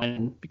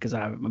Leon, because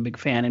I'm a big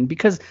fan, and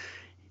because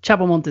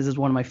Chapo Montes is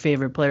one of my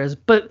favorite players,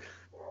 but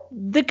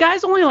the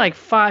guy's only like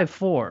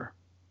 5'4",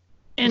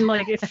 and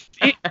like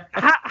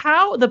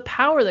how the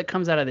power that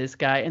comes out of this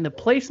guy and the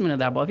placement of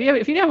that ball.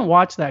 If you haven't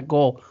watched that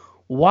goal,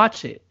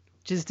 watch it.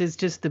 It's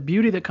just the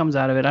beauty that comes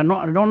out of it. I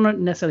don't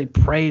necessarily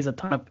praise a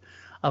ton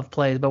of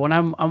plays, but when I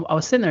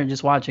was sitting there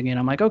just watching it,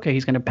 I'm like, okay,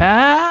 he's gonna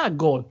pass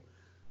goal.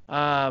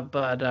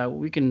 But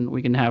we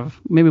can have,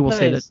 maybe we'll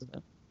say that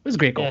it was a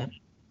great goal.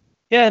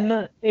 Yeah,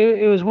 no,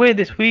 it was weird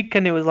this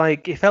weekend. It was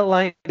like it felt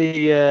like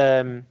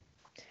the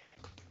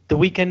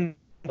weekend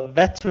of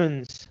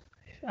veterans.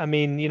 I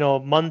mean,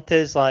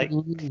 Montes, like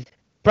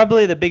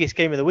probably the biggest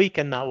game of the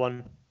weekend, that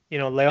one.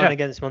 Leon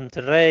against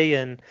Monterrey,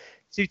 and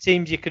two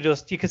teams you could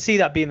see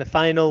that being the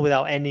final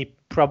without any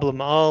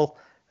problem at all.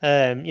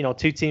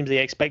 Two teams that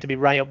you expect to be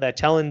right up there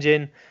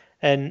challenging,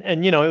 and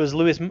it was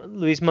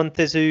Luis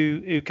Montes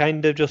who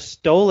kind of just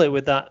stole it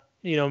with that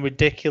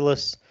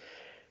ridiculous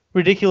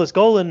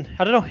goal. And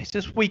I don't know, it's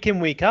just week in,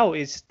 week out.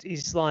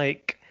 He's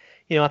like,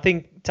 I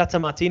think Tata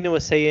Martino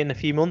was saying a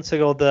few months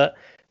ago that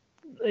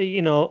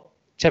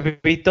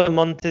Tecatito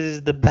Montes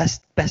is the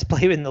best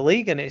player in the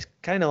league, and it's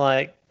kind of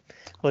like,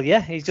 well,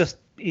 yeah, he's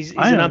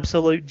an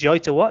absolute joy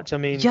to watch. I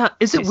mean, yeah,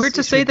 is it weird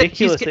to say that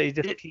he just keeps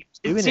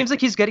doing it? It seems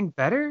like he's getting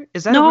better.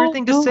 Is that a weird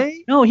thing to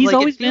say? No, he's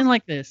always been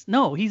like this.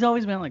 No, he's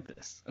always been like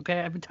this. Okay,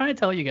 I've been trying to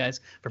tell you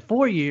guys for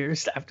 4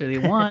 years after they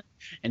won,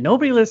 and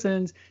nobody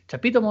listens.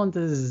 Chapito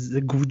Montes is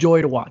a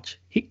joy to watch.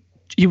 He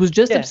was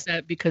just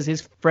upset because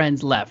his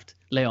friends left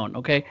Leon.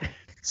 Okay,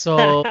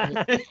 so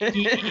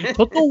it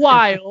took a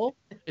while.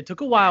 It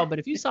took a while, but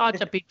if you saw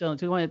Chapito in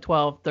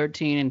 2012,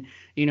 13, and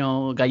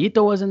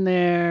Gallito wasn't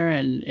there,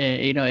 and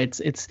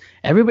it's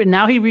everybody.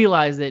 Now he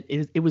realized that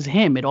it was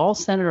him. It all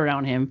centered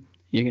around him.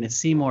 You're gonna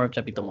see more of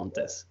Chapito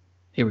Montes.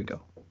 Here we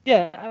go.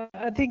 Yeah,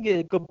 I think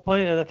a good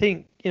point, and I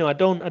think I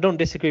don't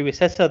disagree with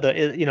Cesar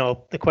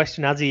that the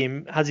question has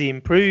he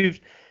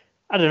improved?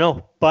 I don't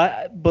know,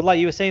 but like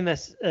you were saying,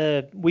 this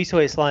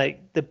Wiso is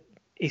like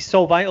he's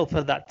so vital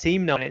for that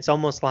team now, and it's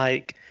almost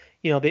like.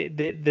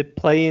 They're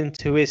playing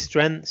to his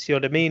strengths. You know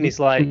what I mean? He's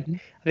like,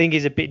 I think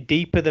he's a bit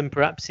deeper than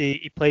perhaps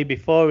he played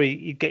before.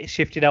 He gets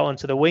shifted out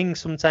onto the wing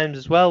sometimes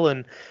as well,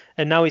 and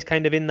now he's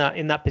kind of in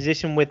that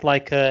position with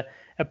like a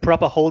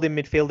proper holding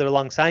midfielder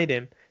alongside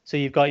him. So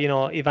you've got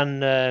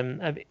Ivan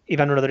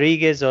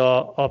Rodriguez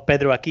or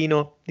Pedro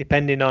Aquino,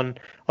 depending on,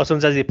 or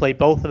sometimes they play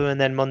both of them, and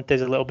then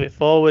Montes a little bit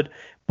forward.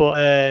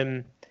 But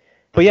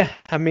yeah,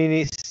 I mean,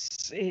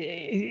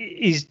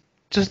 he's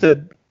just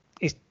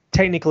his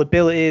technical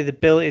ability, the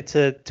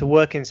ability to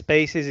work in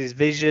spaces, his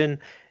vision,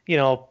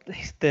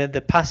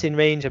 the passing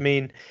range. I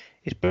mean,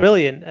 it's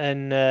brilliant,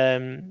 and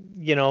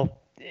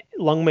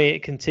long may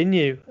it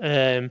continue.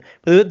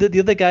 But the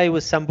other guy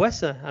was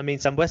Sambueza. I mean,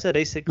 Sambueza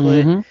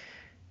basically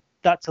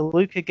that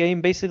Toluca game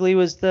basically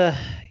was the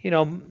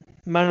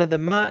man of the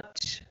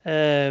match.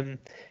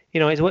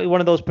 It's one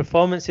of those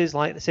performances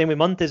like the same with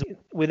Montes.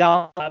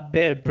 Without that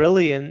bit of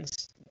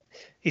brilliance,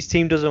 his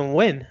team doesn't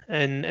win,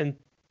 and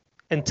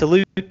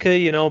Toluca,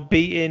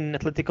 beating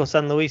Atletico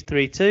San Luis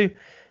 3-2.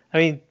 I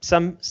mean,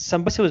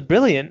 Sambueza was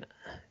brilliant.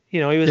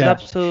 He was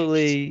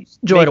absolutely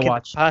joy to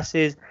watch.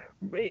 Passes,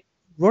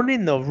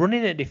 running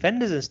at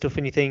defenders and stuff,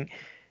 and you think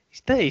he's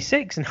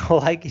 36 now,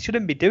 like he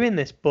shouldn't be doing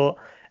this, but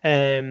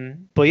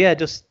yeah,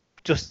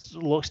 just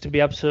looks to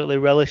be absolutely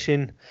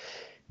relishing,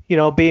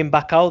 being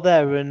back out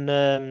there,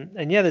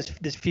 and yeah,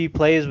 there's few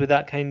players with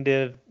that kind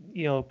of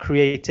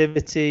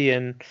creativity,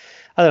 and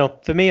I don't know.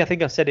 For me, I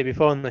think I've said it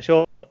before on the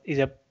show.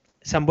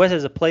 Sambueza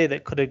is a player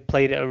that could have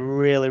played at a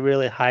really,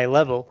 really high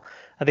level.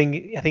 I think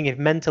if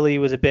mentally he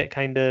was a bit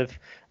kind of,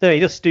 he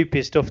does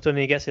stupid stuff, doesn't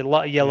he? He gets a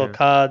lot of yellow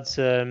cards.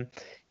 I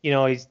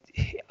don't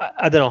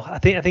know. I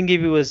think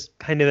if he was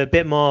kind of a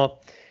bit more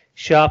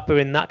sharper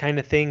in that kind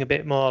of thing, a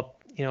bit more,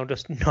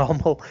 just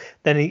normal,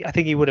 then I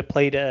think he would have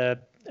played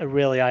at a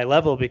really high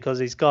level, because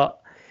he's got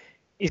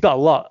a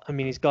lot. I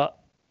mean, he's got,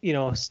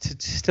 to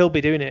still be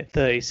doing it at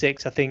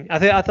 36. I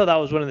thought that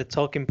was one of the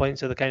talking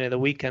points of the kind of the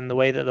weekend, the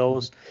way that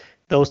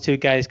those two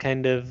guys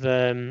kind of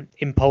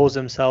impose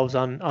themselves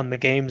on the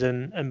games,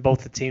 and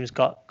both the teams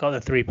got the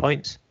 3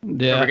 points.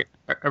 Yeah.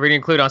 Are we gonna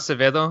include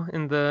Acevedo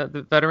in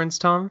the veterans,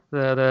 Tom?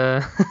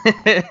 The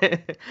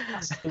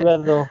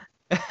Acevedo.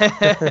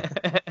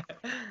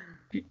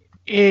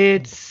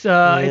 It's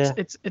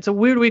a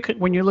weird week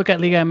when you look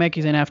at Liga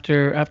MX, and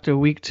after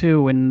week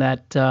 2 and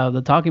that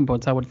the talking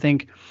points, I would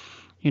think,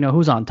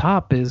 who's on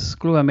top is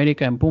Club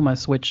America and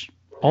Pumas, which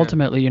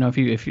ultimately,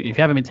 if you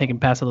haven't been taken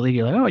past the league,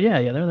 you're like, oh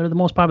yeah, they're the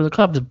most popular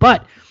clubs.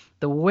 But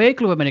the way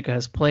Club America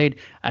has played,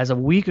 as a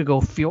week ago,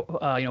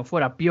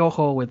 fuera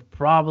Piojo with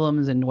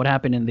problems and what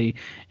happened in the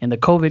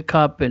COVID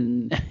Cup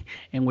and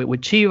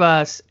with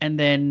Chivas, and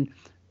then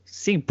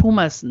seeing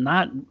Pumas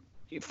not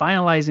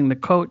finalizing the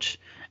coach,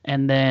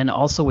 and then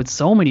also with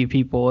so many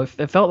people,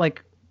 it felt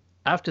like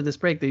after this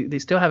break they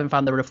still haven't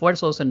found the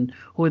refuerzos and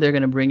who they're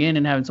going to bring in,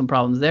 and having some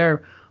problems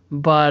there.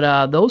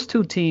 But those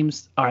two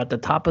teams are at the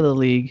top of the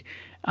league.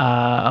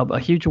 A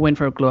huge win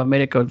for Club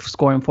America,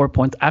 scoring 4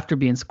 points after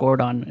being scored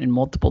on in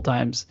multiple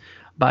times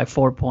by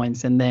 4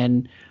 points, and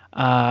then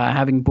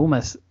having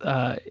Pumas,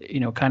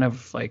 kind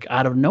of like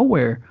out of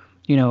nowhere,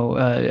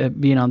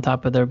 being on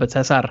top of there. But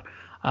Cesar,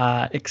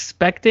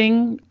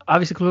 expecting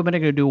obviously Club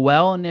America to do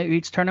well in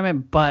each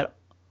tournament, but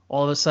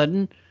all of a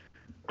sudden,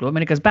 Club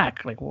America's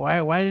back. Like,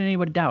 why did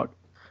anybody doubt?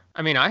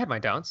 I mean, I had my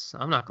doubts.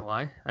 I'm not gonna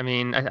lie. I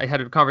mean, I had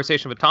a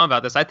conversation with Tom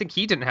about this. I think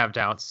he didn't have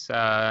doubts, so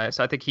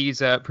I think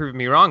he's proving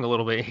me wrong a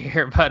little bit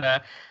here. But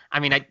I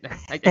mean, I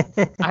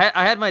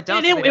had my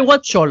doubts. It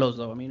was Xolos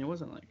though. I mean, it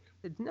wasn't like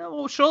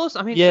no Xolos.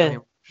 I mean, yeah,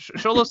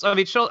 Xolos. I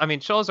mean,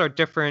 Xolos are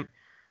different.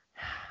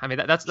 I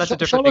mean, that's a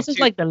different Xolos thing is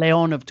like the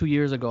Leon of 2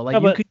 years ago.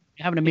 Like you could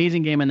have an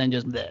amazing game and then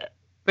just bleh.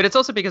 But it's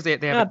also because they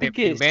have a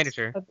new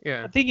manager.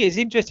 I think it's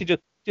interesting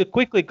just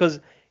quickly because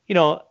you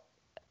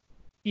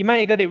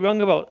might have got it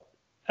wrong about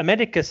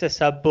America,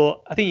 Cesar,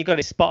 but I think you got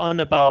it spot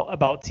on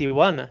about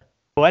Tijuana.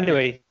 But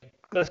anyway,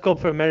 let's go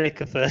for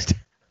America first.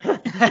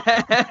 It's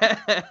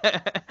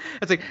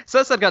like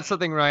Cesar got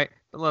something right,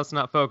 but let's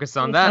not focus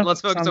on that.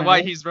 Let's focus on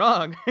why he's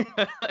wrong.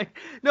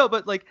 No,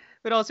 but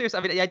all serious. I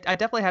mean, I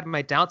definitely had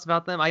my doubts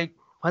about them. I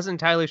wasn't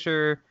entirely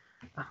sure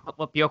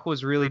what Piojo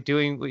was really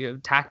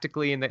doing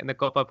tactically in the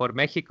Copa por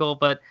Mexico.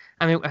 But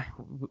I mean,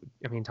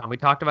 Tom, we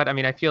talked about it. I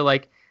mean, I feel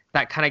like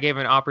that kind of gave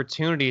him an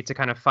opportunity to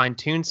kind of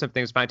fine-tune some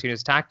things, fine-tune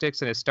his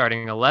tactics and his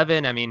starting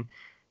 11. I mean,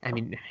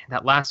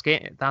 that last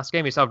game,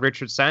 we saw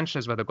Richard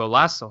Sanchez with a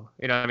golazo.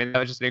 I mean, that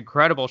was just an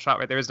incredible shot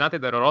right there. There's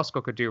nothing that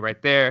Orozco could do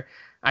right there.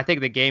 I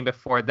think the game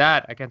before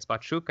that against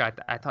Pachuca,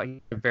 I thought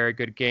he had a very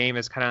good game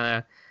as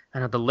kind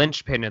of the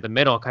linchpin in the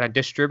middle, kind of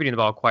distributing the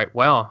ball quite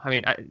well. I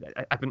mean,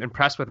 I've been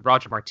impressed with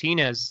Roger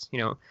Martinez,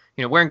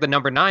 wearing the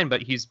number 9,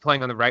 but he's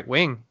playing on the right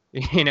wing,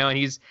 and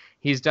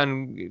he's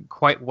done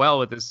quite well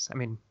with this. I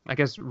mean, I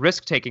guess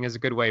risk-taking is a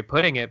good way of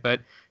putting it, but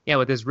yeah,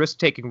 with his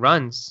risk-taking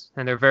runs,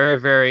 and they're very,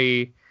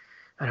 very,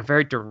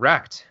 very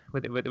direct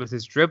with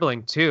his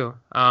dribbling too.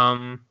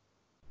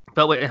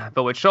 But with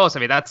Xolos,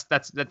 I mean, that's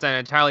an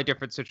entirely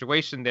different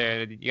situation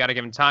there. You got to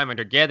give him time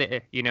under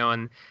Guede,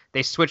 and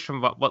they switched from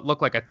what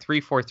looked like a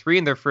 3-4-3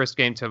 in their first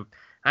game to,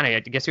 I don't know, I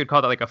guess you would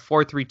call that like a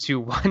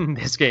 4-3-2-1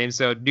 this game.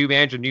 So new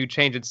manager, new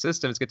change in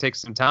systems could take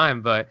some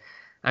time. But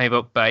I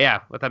mean, but yeah,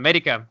 with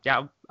America,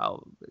 yeah,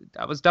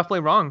 I was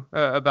definitely wrong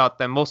about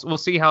them. We'll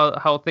see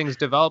how things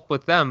develop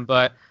with them.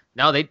 But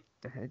now they've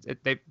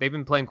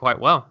been playing quite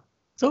well.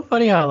 So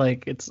funny how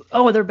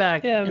they're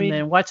back, and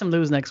then watch them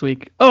lose next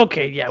week.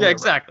 Okay, yeah,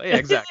 exactly,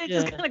 right. It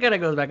just kind of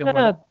goes back and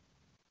forth.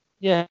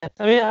 Yeah,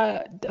 I mean,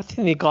 I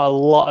think they got a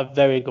lot of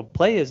very good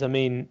players. I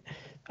mean,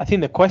 I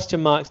think the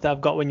question marks that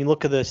I've got when you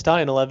look at the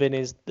starting 11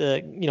 is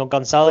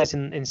Gonzalez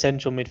in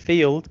central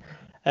midfield,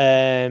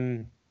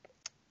 and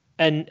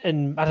I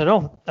don't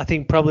know. I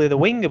think probably the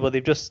winger, but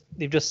they've just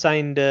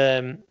signed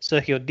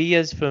Sergio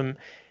Diaz from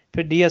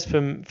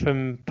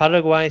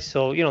Paraguay,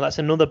 so that's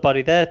another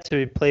body there to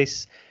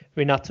replace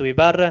Renato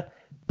Ibarra.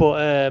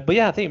 But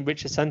yeah, I think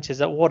Richard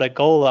Sanchez, what a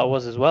goal that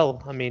was as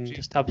well. I mean,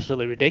 just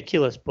absolutely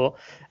ridiculous. But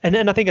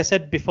and I think I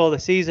said before the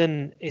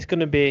season, it's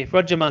going to be if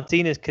Roger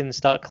Martinez can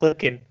start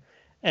clicking,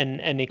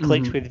 and he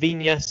clicked with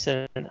Viñas,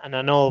 and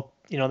I know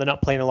they're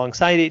not playing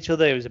alongside each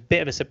other. It was a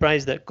bit of a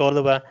surprise that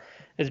Córdoba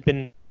has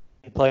been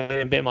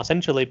playing a bit more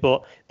centrally,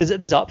 but there's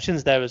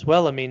options there as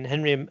well. I mean,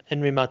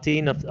 Henry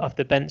Martin off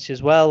the bench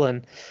as well,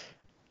 and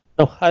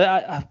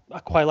I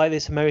quite like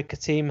this America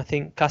team. I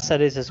think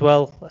Cáceres as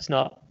well. That's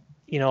not,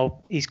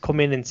 he's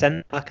come in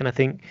centre back, and I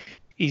think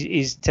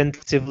he's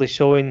tentatively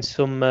showing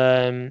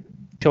that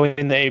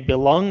he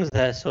belongs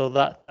there. So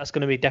that's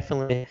going to be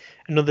definitely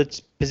another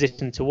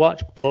position to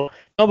watch. But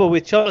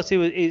with Xolos,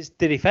 it's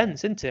the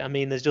defence, isn't it? I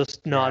mean, there's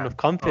just not enough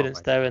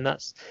confidence there, and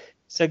that's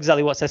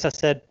exactly what Cesar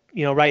said.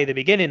 Right at the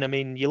beginning. I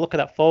mean, you look at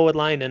that forward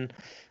line, and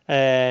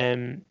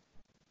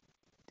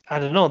I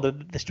don't know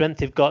the strength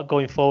they've got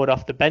going forward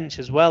off the bench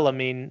as well. I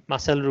mean,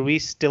 Marcelo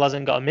Ruiz still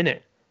hasn't got a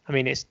minute. I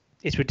mean, it's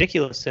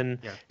ridiculous, and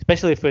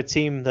especially for a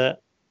team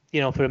that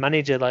for a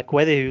manager like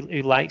Guede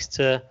who likes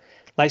to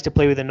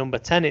play with a number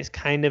 10, it's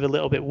kind of a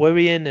little bit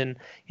worrying. And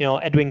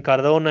Edwin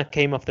Cardona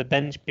came off the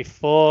bench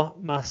before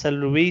Marcelo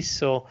Ruiz,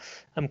 so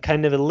I'm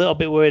kind of a little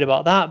bit worried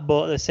about that.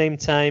 But at the same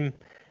time,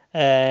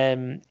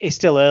 it's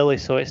still early,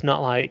 so it's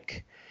not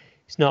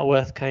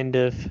worth kind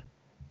of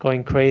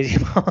going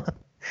crazy about,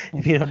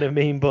 if you know what I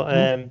mean.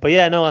 But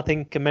yeah, no, I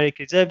think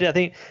America deserved it. I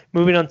think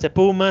moving on to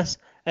Pumas,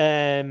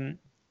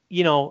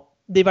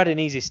 they've had an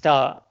easy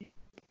start.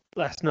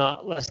 Let's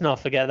not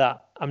forget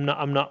that.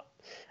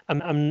 I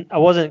I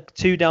wasn't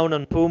too down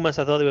on Pumas.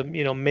 I thought they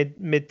were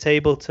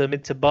mid-table to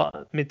mid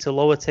to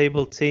lower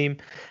table team,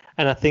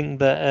 and I think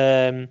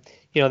that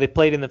they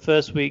played in the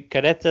first week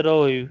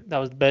Querétaro, that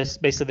was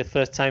basically the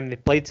first time they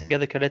played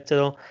together,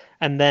 Querétaro,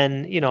 and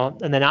then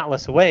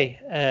Atlas away.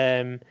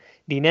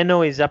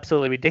 Dineno is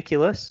absolutely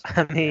ridiculous.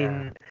 I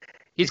mean,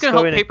 he's going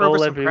to help paper over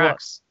some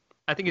cracks.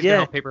 I think he's going to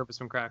help paper over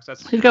some cracks.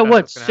 He's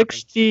got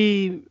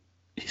 60.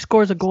 He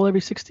scores a goal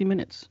every 60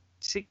 minutes.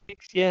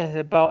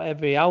 About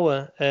every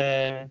hour.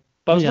 But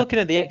I was looking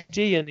at the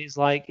XG, and he's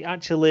like,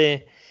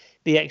 actually,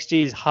 the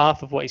XG is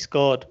half of what he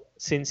scored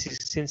since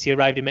he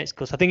arrived in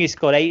Mexico. So I think he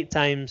scored 8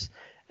 times,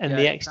 and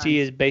the XG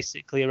is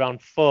basically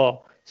around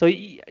 4. So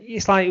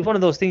it's like one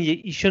of those things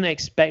you shouldn't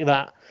expect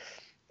that.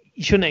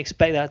 You shouldn't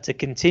expect that to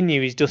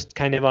continue. He's just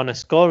kind of on a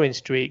scoring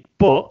streak.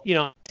 But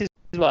this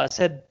is what I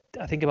said.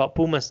 I think about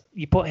Pumas.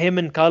 You put him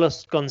and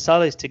Carlos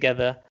Gonzalez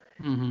together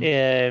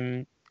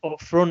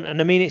up front,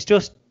 and I mean,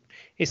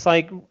 it's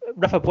like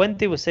Rafa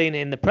Puente was saying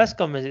in the press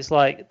conference. It's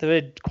like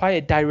they're quite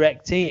a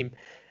direct team,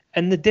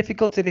 and the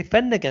difficult to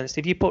defend against.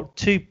 If you put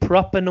 2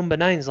 proper number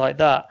 9s like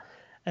that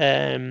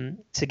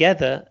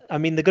together, I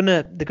mean, they're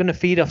gonna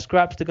feed off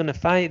scraps. They're gonna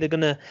fight. They're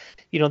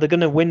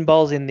gonna win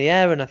balls in the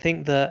air, and I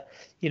think that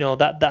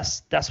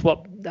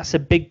that's a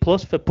big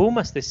plus for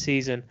Pumas this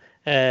season.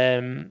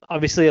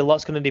 Obviously, a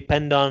lot's going to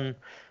depend on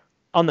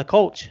the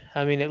coach.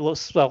 I mean, it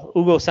looks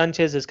Hugo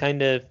Sanchez has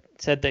kind of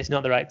said that it's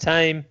not the right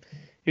time.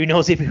 Who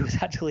knows if he was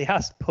actually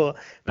asked, but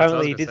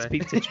apparently he did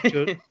speak to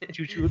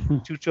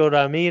Chucho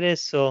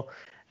Ramirez. So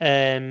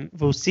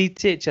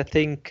Vucetich, I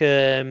think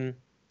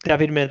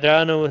David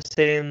Medrano was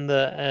saying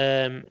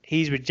that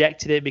he's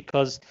rejected it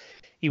because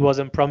he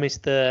wasn't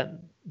promised the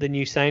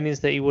new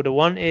signings that he would have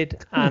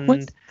wanted.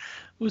 And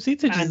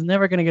Vucetich is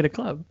never going to get a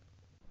club.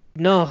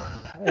 No,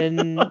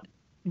 and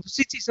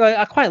Vucetich, so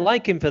I quite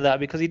like him for that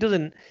because he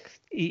doesn't.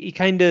 He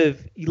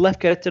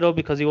left Querétaro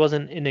because he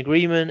wasn't in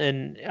agreement,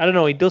 and I don't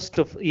know. He does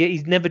stuff.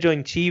 He's never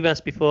joined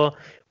Chivas before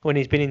when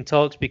he's been in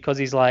talks because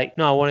he's like,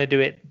 no, I want to do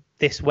it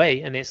this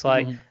way, and it's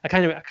like I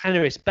kind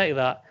of respect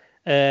that.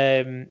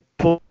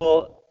 But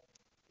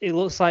it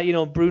looks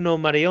like Bruno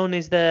Marion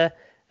is there,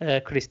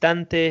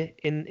 Cristante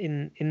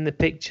in the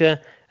picture,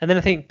 and then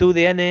I think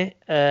Guard1anes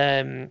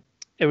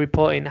are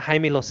reporting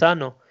Jaime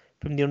Lozano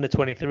from the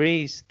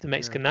under-23s, the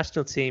Mexican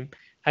national team.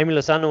 Jaime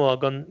Lozano or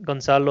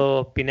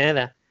Gonzalo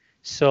Pineda.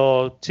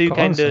 So 2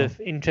 kind of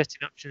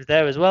interesting options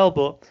there as well.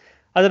 But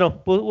I don't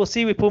know. We'll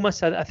see with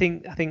Pumas. I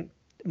think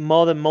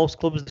more than most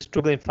clubs are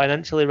struggling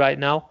financially right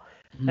now.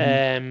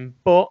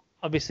 But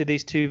obviously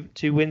these two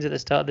wins at the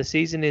start of the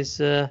season is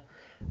a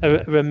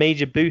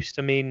major boost.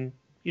 I mean,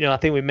 I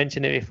think we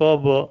mentioned it before,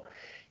 but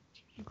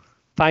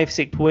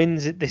 5-6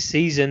 wins this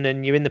season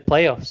and you're in the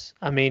playoffs.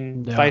 I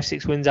mean,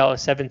 5-6 wins out of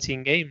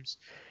 17 games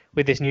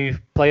with this new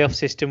playoff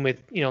system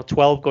with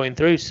 12 going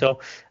through.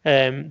 So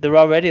they're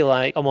already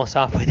like almost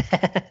halfway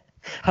there,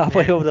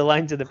 halfway over the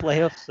line to the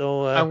playoffs.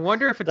 So I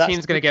wonder if a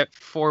team's going to get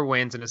 4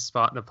 wins in a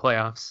spot in the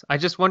playoffs. I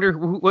just wonder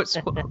what's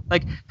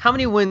like how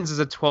many wins is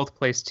a 12th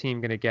place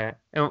team going to get?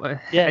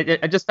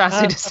 I just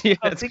fascinated to see.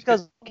 I think I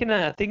was looking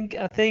at.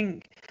 I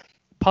think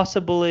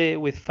possibly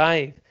with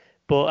 5,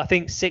 but I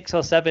think 6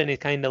 or 7 is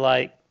kind of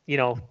like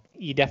you're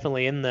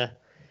definitely in there.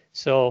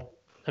 So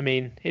I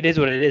mean, it is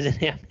what it is,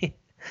 isn't it? I mean,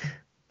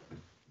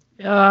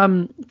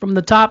 from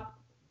the top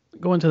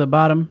going to the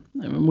bottom,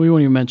 we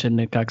won't even mention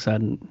Necaxa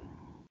and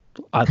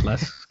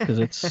Atlas because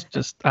it's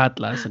just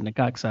Atlas and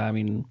Necaxa. I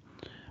mean,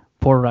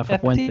 poor Rafa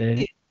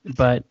Puente.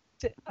 But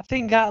I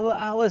think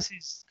Atlas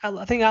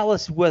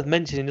is worth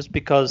mentioning just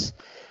because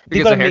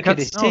they've got to make a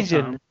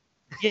decision.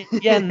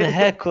 Yeah, and the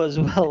haircut as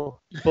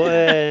well.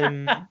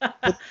 But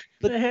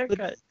the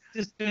haircut.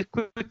 Just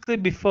quickly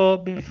before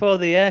the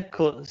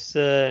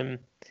haircuts.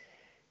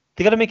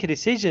 They got to make a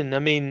decision. I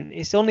mean,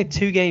 it's only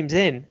 2 games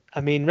in.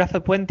 I mean,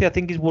 Rafa Puente, I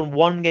think, he's won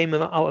 1 game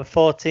out of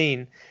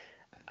 14.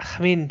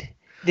 I mean,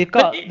 they've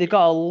got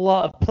a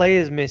lot of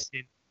players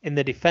missing in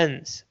the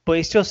defense, but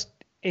it's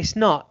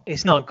not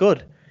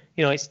good.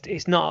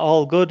 It's not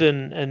all good,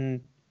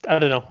 and I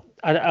don't know.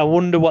 I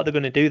wonder what they're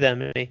going to do there,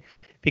 maybe,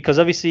 because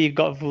obviously you've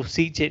got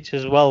Vucetich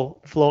as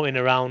well floating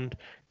around.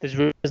 There's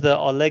rumors that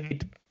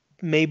Oleg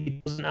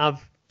maybe doesn't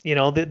have.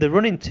 They're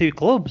running 2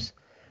 clubs.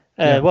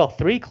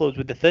 3 clubs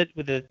with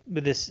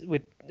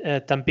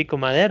Tampico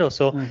Madero.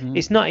 So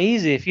it's not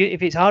easy. If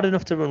it's hard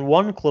enough to run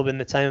 1 club in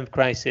the time of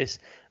crisis,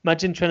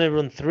 imagine trying to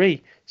run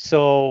 3.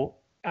 So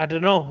I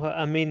don't know.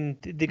 I mean,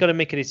 they got to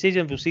make a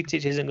decision.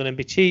 Vucetich isn't going to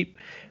be cheap,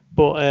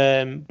 but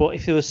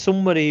if there was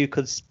somebody who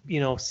could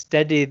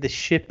steady the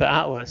ship at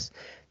Atlas,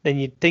 then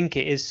you'd think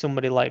it is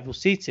somebody like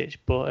Vucetich.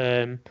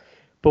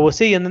 But we'll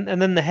see. And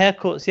then the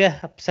haircuts, I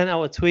sent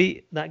out a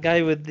tweet. That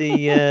guy with the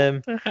he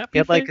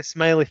had like a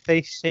smiley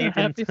face shaved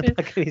into the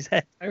back of his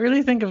head. I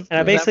really think of. And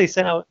I basically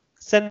sent out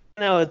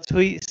a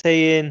tweet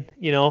saying,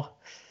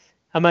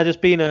 am I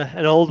just being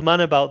an old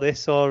man about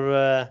this,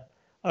 or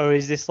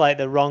is this like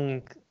the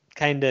wrong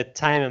kind of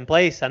time and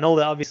place? I know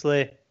that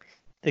obviously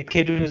the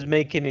kid was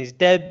making his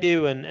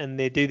debut, and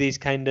they do these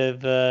kind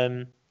of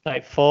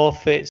like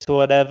forfeits or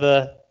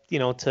whatever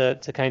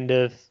to kind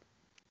of,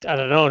 I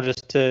don't know,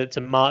 just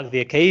to mark the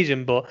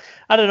occasion. But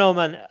I don't know,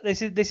 man.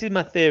 This is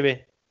my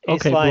theory.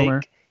 It's Okay, like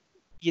Boomer.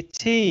 your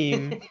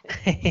team's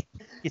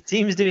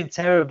doing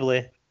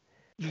terribly.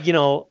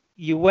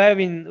 You're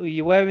wearing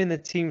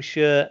the team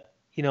shirt.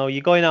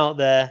 You're going out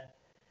there,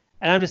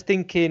 and I'm just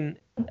thinking,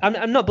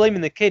 I'm not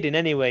blaming the kid in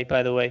any way,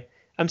 by the way.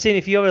 I'm saying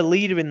if you're a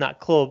leader in that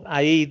club,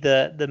 i.e.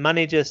 the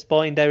manager,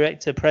 sporting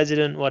director,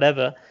 president,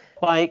 whatever,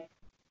 like,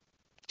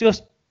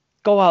 just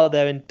go out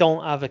there and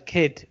don't have a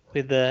kid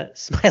with a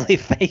smiley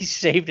face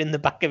shaved in the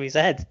back of his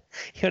head.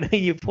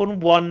 You've won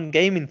one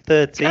game in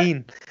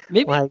 13.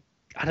 Maybe. Like,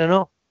 I don't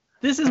know.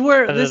 This is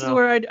where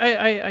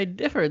I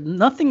differ.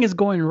 Nothing is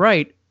going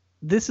right.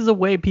 This is a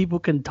way people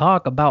can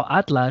talk about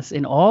Atlas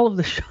in all of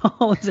the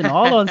shows and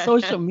all on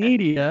social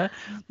media,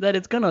 that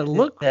it's gonna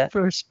look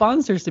for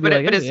sponsors to be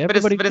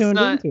everybody tuned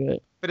into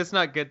it. But it's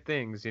not good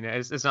things,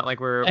 It's not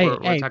like we're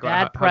talking about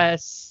bad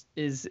press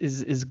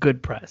is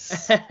good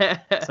press.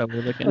 So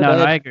we're looking. No,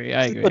 I agree.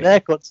 Good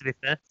haircut, to be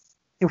fair.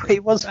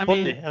 It was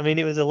funny.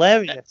 It was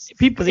hilarious.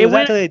 People, it was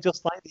actually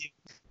just like the.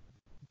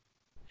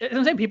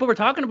 I'm saying people were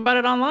talking about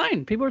it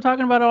online. People were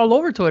talking about it all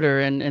over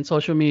Twitter and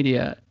social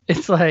media.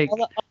 It's like,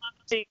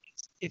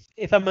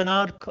 if I'm an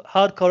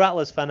hardcore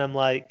Atlas fan, I'm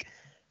like,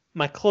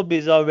 my club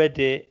is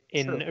already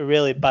in a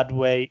really bad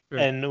way,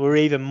 and we're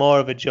even more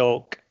of a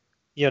joke.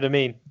 You know what I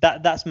mean?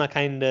 That's my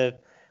kind of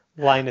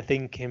line of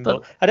thinking.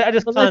 But I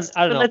just can't.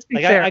 I don't know. Let's be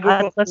fair.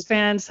 Atlas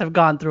fans have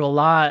gone through a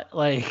lot.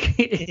 Like,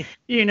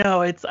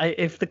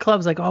 if the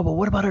club's like, oh, but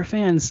what about our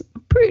fans?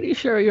 I'm pretty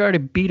sure you already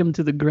beat them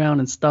to the ground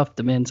and stuffed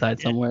them inside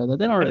somewhere. That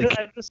they don't really.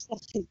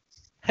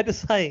 I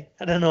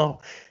don't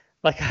know.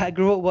 Like, I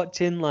grew up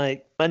watching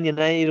like Man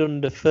United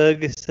under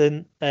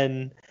Ferguson,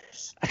 and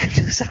I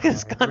just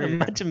can't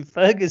imagine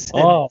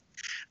Ferguson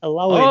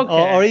allowing,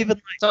 or even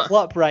like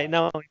Klopp right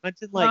now.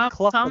 Imagine like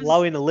Klopp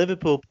allowing a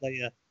Liverpool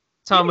player.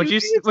 Tom, would you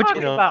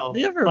about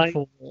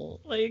Liverpool?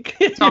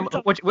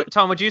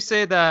 Tom, would you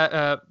say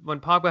that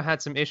when Pogba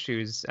had some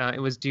issues, it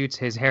was due to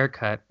his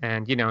haircut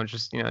and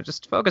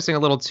just focusing a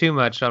little too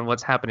much on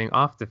what's happening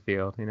off the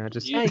field? I'm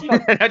just kidding.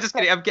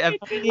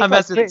 I'm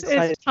messing.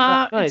 It's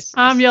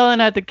Tom yelling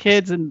at the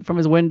kids and from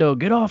his window,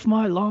 "Get off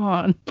my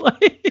lawn!" No,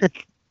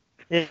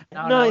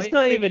 it's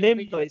not even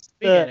him.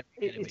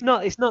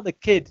 It's not the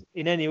kid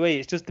in any way.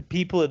 It's just the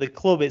people at the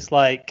club. It's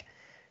like,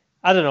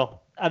 I don't know.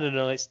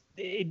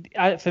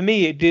 For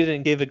me, it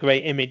didn't give a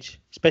great image,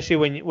 especially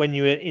when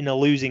you were in a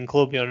losing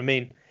club. You know what I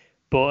mean?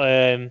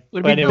 But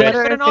would it be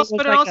better if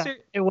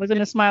it wasn't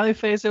a smiley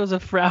face; it was a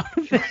frown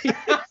face.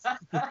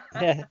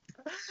 Yeah.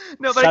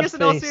 No, but I guess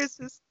in all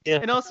seriousness,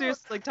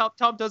 like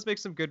Tom does make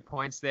some good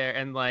points there,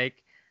 and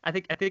like I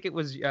think it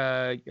was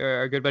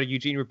our good buddy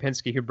Eugene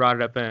Rapinski who brought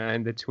it up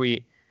in the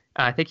tweet.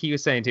 I think he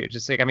was saying too,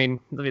 just like,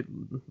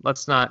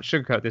 let's not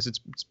sugarcoat this. It's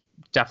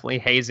definitely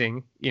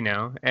hazing,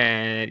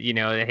 and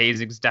the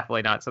hazing is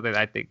definitely not something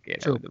that I think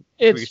it's at all.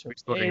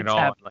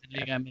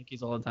 They got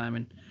Mickey's all the time,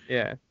 and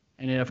yeah,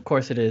 and of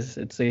course it is.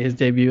 It's his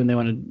debut, and they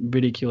want to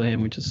ridicule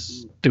him, which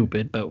is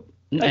stupid. But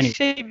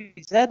shave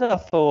his head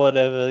off or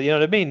whatever. You know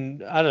what I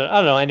mean? I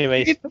don't know.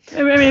 Anyways,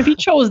 if he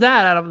chose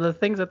that out of the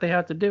things that they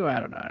have to do, I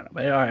don't know.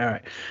 But all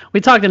right.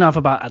 We talked enough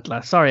about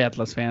Atlas. Sorry,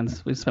 Atlas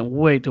fans. We spent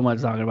way too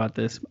much talking about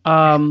this.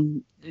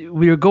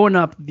 We were going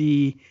up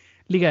the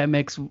Liga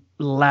MX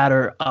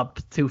ladder up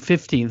to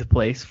 15th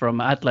place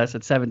from Atlas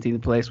at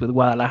 17th place with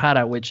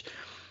Guadalajara, which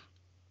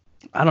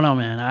I don't know,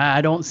 man. I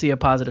don't see a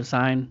positive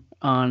sign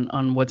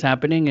on what's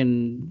happening,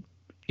 and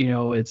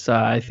it's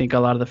I think a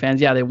lot of the fans,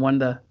 they won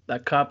the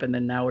cup, and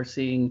then now we're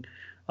seeing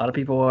a lot of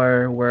people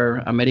are where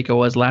America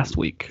was last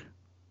week.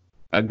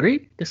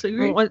 Agree?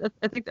 Disagree? Well,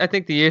 I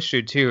think the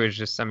issue too is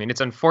just,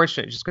 it's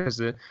unfortunate just because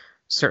the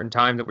certain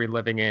time that we're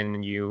living in,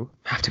 and you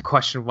have to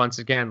question once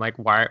again, like,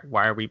 why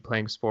are we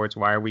playing sports?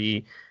 Why are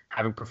we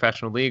having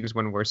professional leagues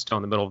when we're still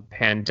in the middle of a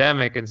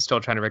pandemic and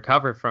still trying to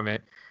recover from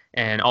it?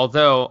 And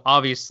although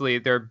obviously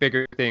there are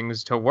bigger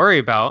things to worry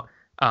about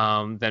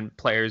than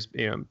players,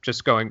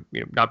 just going,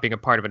 not being a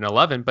part of an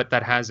 11, but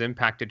that has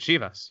impacted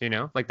Chivas,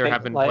 like there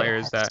have been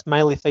players that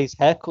smiley face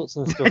haircuts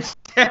and stuff.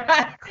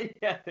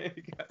 Yeah, there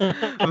you go.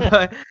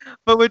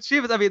 but with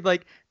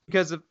Chivas,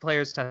 because of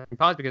players testing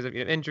positive, because of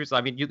injuries,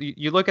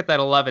 you look at that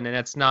 11, and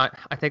it's not.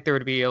 I think there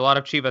would be a lot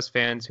of Chivas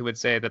fans who would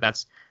say that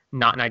that's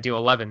not an ideal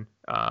 11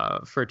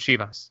 for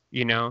Chivas,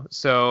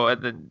 So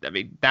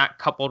that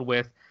coupled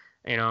with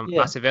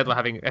Acevedo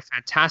having a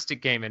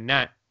fantastic game in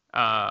net.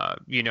 I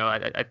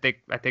think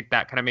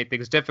that kind of made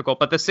things difficult.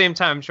 But at the same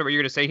time, I'm sure what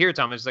you're going to say here,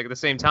 Tom, is like at the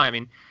same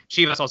time,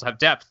 Chivas also have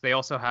depth. They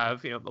also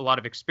have, a lot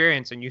of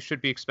experience, and you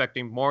should be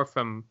expecting more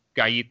from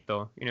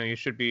Gallito. You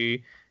should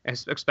be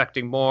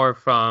expecting more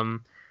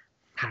from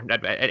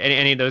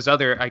any of those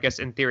other, I guess,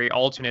 in theory,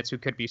 alternates who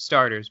could be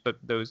starters, but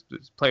those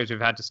players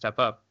who've had to step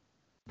up.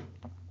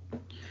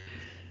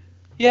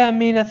 Yeah,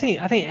 I think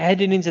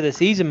heading into the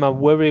season, my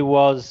worry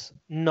was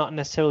not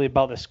necessarily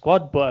about the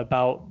squad, but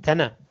about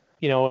Tena.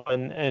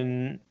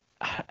 And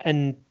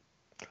I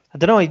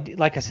don't know.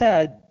 Like I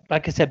said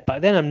back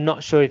then, I'm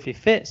not sure if he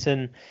fits.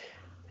 And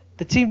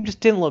the team just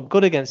didn't look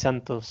good against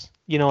Santos.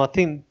 I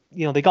think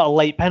they got a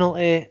late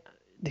penalty.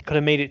 They could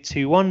have made it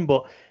 2-1,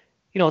 but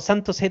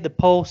Santos hit the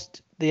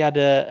post. They had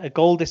a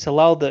goal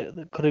disallowed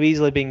that could have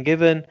easily been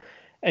given,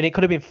 and it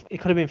could have been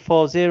 4-0,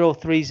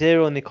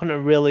 3-0, and they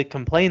couldn't really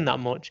complain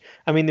that much.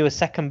 I mean, they were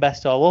second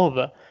best all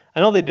over. I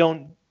know they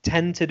don't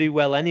tend to do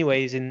well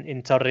anyways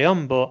in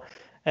Torreon, but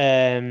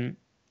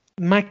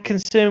my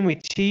concern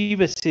with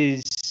Chivas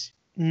is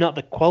not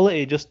the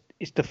quality, just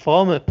it's the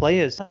form of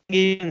players.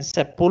 Even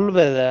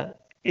Sepulveda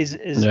is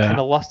kind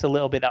of lost a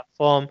little bit that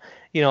form.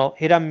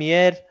 Hiram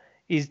Mier,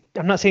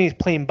 I'm not saying he's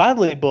playing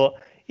badly, but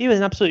he was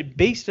an absolute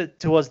beast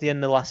towards the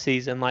end of last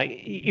season. Like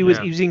he was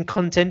in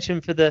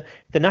contention for the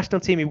national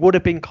team. He would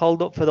have been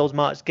called up for those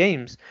March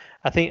games.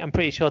 I'm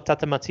pretty sure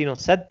Tata Martino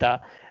said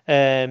that.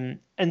 And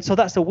so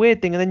that's the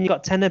weird thing. And then you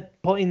got Tenor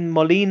putting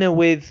Molina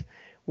with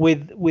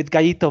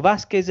Gallito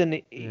Vazquez, and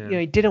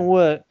it didn't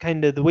work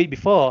kind of the week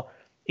before.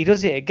 He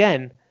does it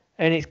again,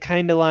 and it's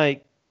kind of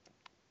like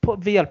put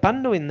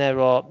Villalpando in there,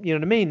 or you know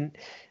what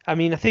I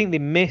mean? I think they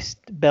missed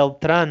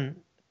Beltran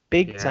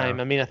big time.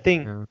 I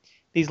think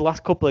these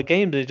last couple of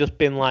games have just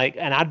been like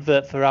an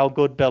advert for how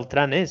good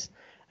Beltran is,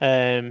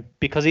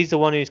 because he's the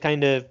one who's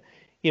kind of,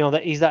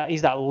 that he's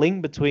that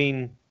link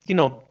between,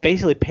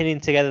 basically pinning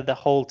together the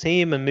whole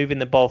team and moving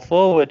the ball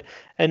forward,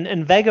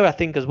 and Vega I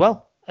think as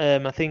well.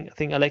 I think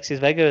Alexis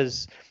Vega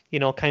is,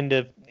 kind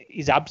of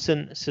his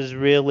absence has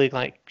really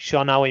like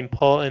shown how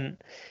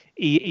important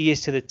he is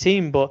to the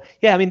team. But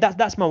yeah,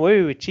 that's my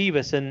worry with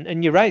Chivas,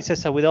 and you're right,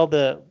 Cesar, with all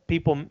the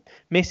people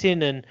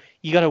missing, and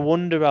you got to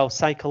wonder how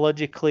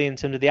psychologically in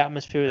terms of the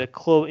atmosphere of the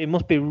club, it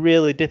must be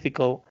really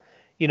difficult.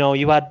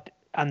 You had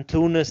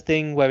Antuna's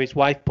thing where his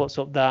wife puts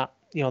up that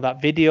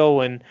that video,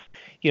 and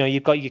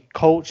you've got your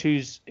coach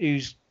who's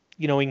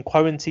in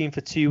quarantine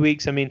for 2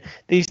 weeks.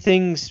 These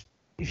things,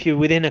 if you're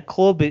within a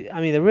club,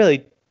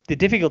 they're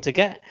difficult to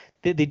get.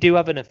 They do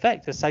have an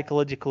effect, a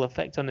psychological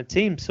effect on the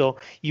team. So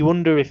you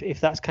wonder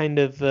if that's kind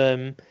of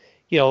hurt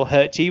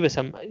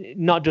Chivas.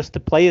 Not just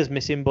the players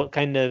missing, but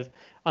kind of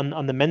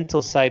on the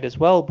mental side as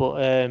well.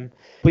 But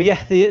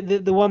yeah,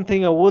 the one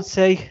thing I would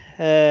say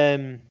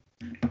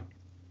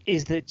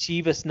is that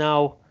Chivas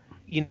now,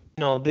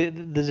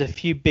 there's a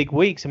few big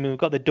weeks. We've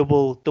got the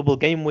double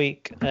game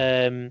week.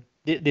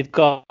 They've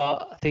got,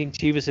 I think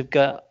Chivas have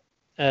got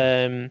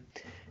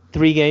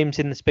 3 games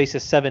in the space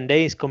of 7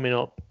 days coming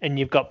up, and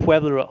you've got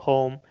Puebla at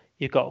home,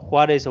 you've got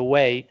Juarez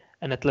away,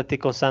 and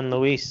Atlético San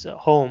Luis at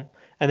home,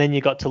 and then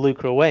you've got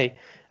Toluca away.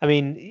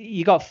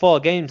 You got 4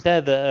 games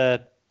there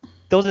that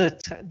those are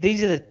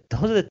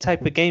the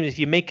type of games, if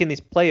you're making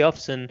these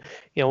playoffs, and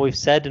we've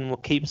said and we'll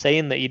keep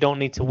saying that you don't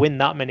need to win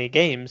that many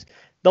games.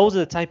 Those are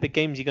the type of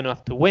games you're going to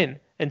have to win.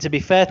 And to be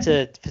fair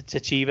to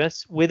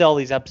Chivas, with all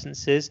these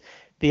absences,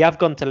 they have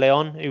gone to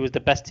León, who was the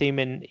best team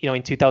in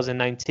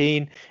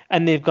 2019,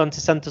 and they've gone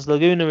to Santos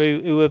Laguna,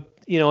 who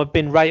have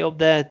been right up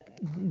there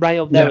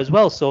as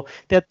well. So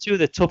they're 2 of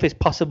the toughest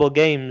possible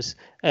games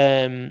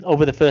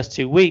over the first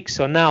 2 weeks.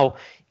 So now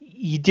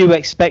you do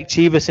expect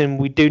Chivas, and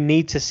we do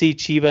need to see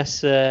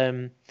Chivas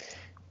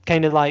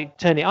kind of like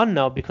turn it on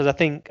now, because I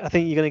think you're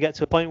going to get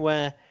to a point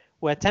where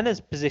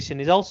Tenor's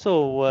position is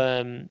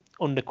also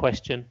under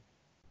question.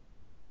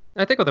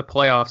 I think with the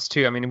playoffs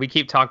too. We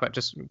keep talking about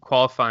just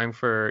qualifying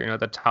for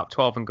the top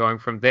 12 and going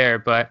from there.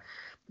 But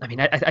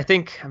I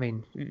think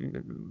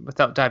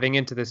without diving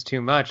into this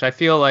too much, I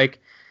feel like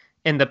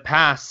in the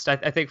past,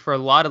 I think for a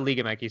lot of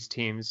Liga MX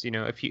teams,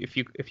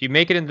 if you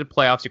make it into the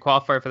playoffs, you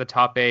qualify for the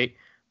top 8,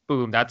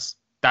 boom, that's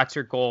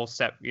your goal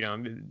set.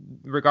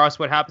 Regardless of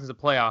what happens in the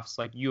playoffs,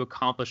 like you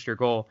accomplished your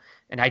goal.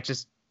 And that's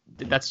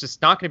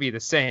just not going to be the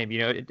same.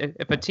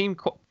 If a team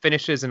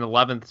finishes in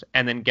 11th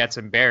and then gets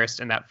embarrassed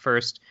in that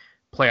first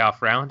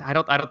playoff round, I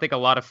don't think a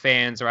lot of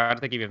fans, or I don't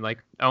think even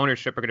like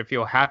ownership, are going to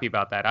feel happy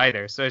about that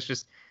either. So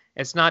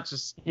it's not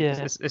just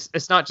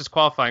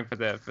qualifying for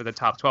the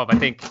top 12. I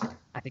think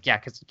yeah,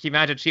 because can you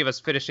imagine Chivas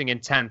finishing in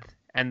 10th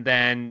and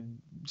then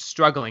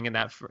struggling in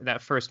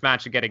that first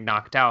match and getting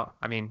knocked out?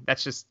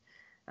 That's just.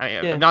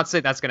 I'm not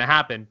saying that's going to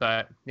happen,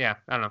 but yeah,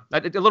 I don't know.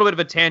 A little bit of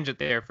a tangent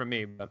there for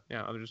me, but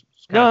yeah, I was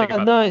just kind of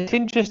thinking about it's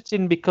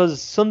interesting,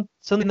 because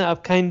something that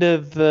I've kind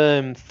of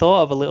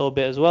thought of a little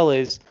bit as well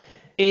is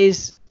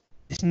this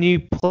new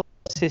play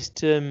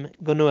system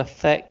going to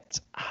affect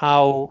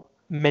how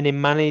many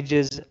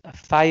managers are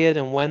fired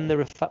and when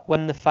they're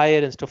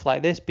fired and stuff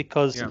like this?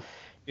 Because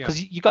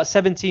you got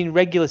 17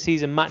 regular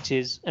season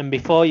matches, and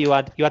before you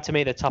had to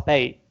make the top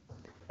 8,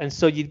 and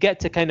so you'd get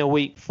to kind of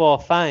week 4 or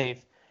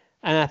 5.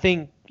 And I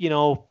think,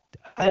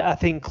 I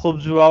think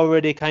clubs were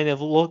already kind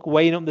of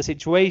weighing up the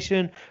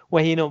situation,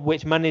 weighing up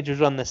which managers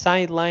are on the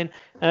sideline.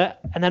 And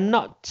I'm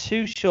not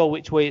too sure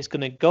which way it's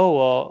going to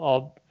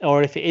go,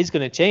 or if it is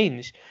going to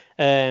change.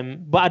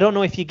 But I don't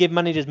know if you give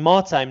managers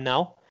more time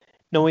now,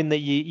 knowing that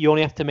you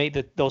only have to make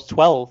those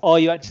 12, or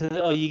you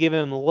give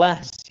them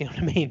less, you know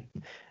what I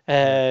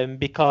mean?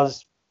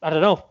 Because, I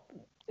don't know.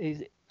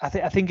 I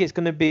think it's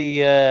going to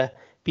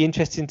be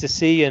interesting to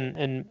see,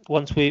 and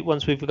once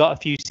we've got a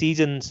few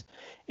seasons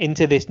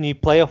into this new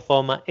playoff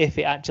format, if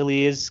it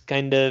actually is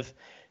kind of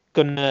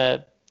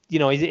gonna,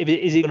 is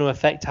it going to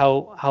affect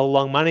how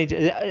long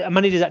a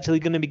manager's actually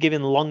going to be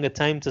given longer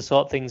time to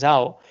sort things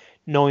out,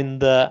 knowing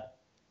that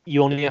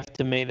you only have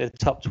to make the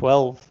top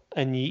 12,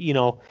 and you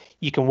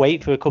can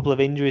wait for a couple of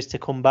injuries to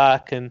come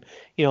back, and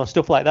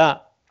stuff like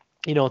that,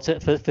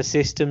 for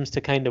systems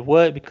to kind of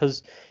work,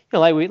 because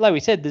like we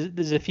said,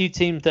 there's a few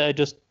teams that are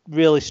just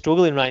really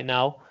struggling right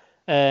now,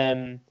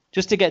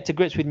 just to get to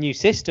grips with new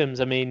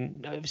systems. I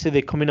mean, obviously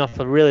they're coming off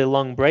a really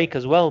long break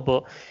as well,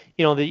 but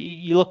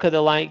you look at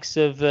the likes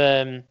of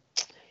Santos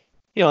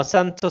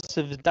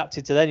have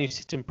adapted to their new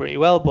system pretty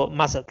well, but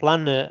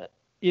Mazatlan, they're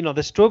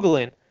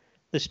struggling.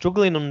 They're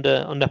struggling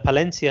under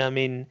Palencia. I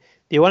mean,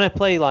 they want to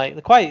play like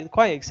they're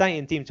quite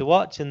exciting team to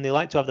watch, and they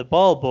like to have the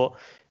ball, but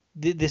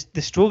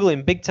they're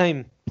struggling big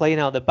time playing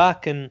out the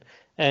back, and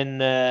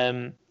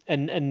they're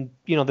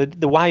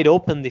wide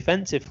open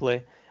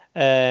defensively.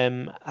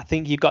 I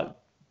think you've got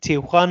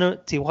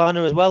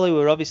Tijuana as well, who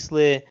are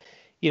obviously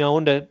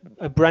under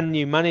a brand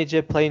new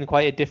manager playing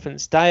quite a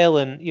different style,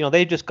 and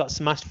they just got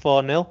smashed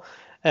 4-0.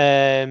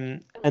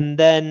 And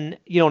then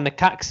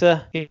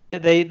Necaxa,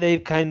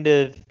 they've kind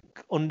of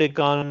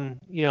undergone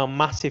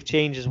massive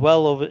change as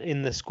well over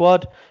in the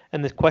squad,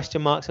 and there's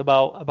question marks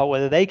about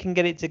whether they can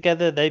get it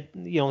together. They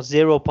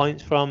 0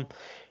 points from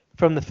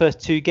the first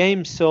 2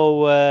 games,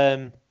 so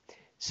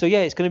yeah,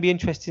 it's going to be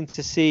interesting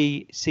to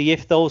see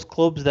if those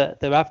clubs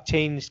that have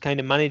changed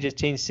kind of managers,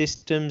 changed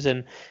systems,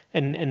 and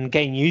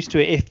getting used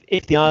to it,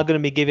 if they are going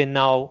to be given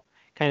now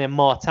kind of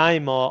more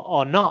time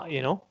or not.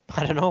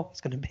 I don't know. I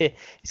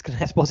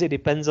suppose it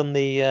depends on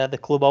the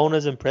club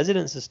owners and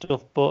presidents and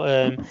stuff.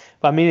 But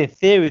I mean, in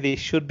theory, they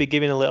should be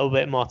given a little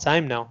bit more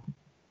time now.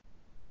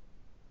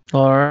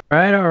 All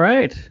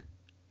right.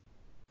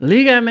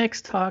 Liga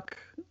MX talk.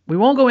 We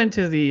won't go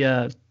into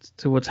the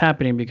to what's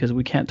happening, because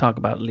we can't talk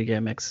about Liga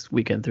MX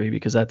Weekend 3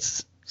 because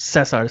that's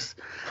Cesar's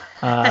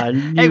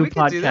new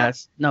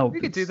podcast. No, we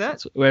could do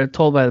that. We're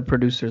told by the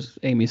producers.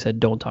 Amy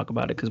said don't talk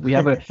about it because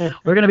we're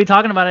going to be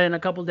talking about it in a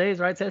couple days,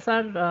 right,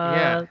 Cesar?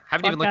 Yeah,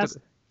 haven't even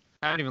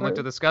looked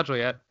at the schedule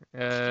yet.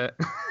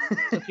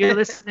 If you're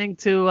listening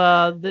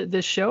to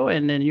this show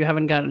and then you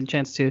haven't gotten a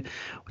chance to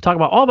talk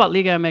all about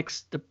Liga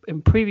MX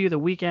and preview the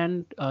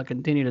weekend,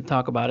 continue to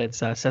talk about it.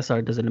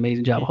 Cesar does an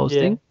amazing job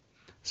hosting. Yeah.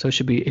 So it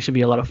should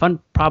be a lot of fun,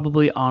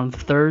 probably on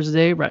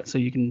Thursday, right? So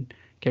you can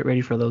get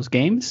ready for those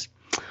games.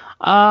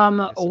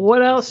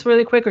 What else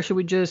really quick, or should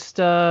we just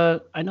I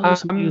know there's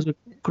some news with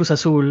Cruz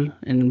Azul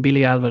and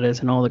Billy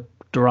Alvarez and all the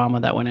drama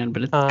that went in,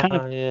 but it's kind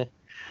of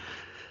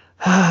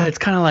it's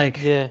kind of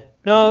like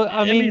No,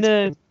 I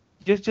mean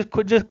just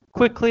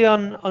quickly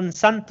on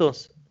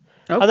Santos.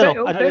 Okay, I don't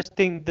know. I just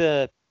think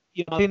I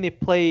think they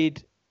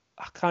played.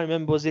 I can't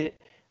remember. I think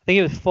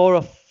it was 5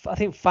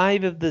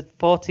 of the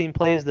 14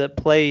 players that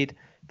played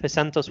for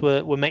Santos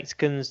were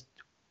Mexicans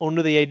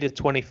under the age of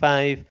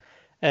 25.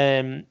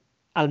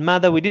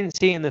 Almada, we didn't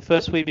see it in the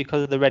first week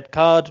because of the red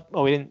card,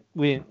 or we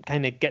didn't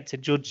kind of get to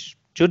judge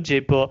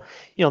it. But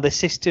the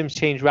systems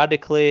changed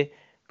radically.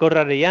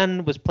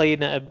 Guard1anes was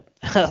playing at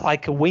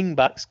like a wing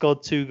back,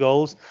 scored 2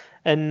 goals,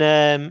 and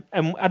I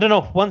don't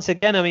know. Once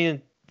again, I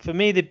mean, for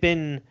me, they've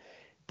been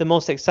the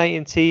most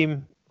exciting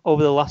team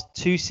over the last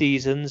 2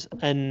 seasons,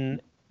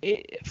 and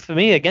for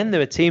me, again,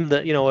 they're a team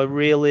that are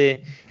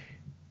really,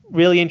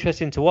 really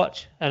interesting to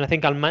watch. And I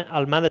think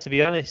Almada, to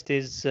be honest,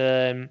 is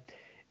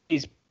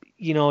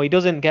he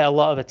doesn't get a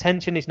lot of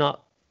attention. He's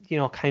not he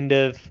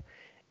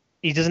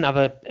doesn't have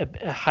a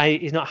high.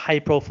 He's not a high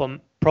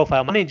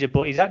profile manager,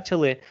 but he's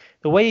actually,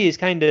 the way he's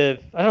kind of,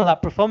 I don't know,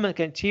 that performance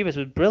against Chivas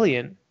was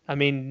brilliant. I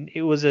mean,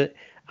 it was a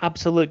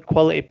absolute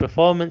quality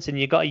performance, and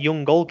you got a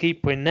young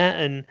goalkeeper in net,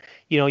 and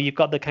you've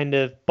got the kind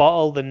of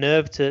the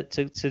nerve to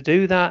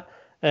do that.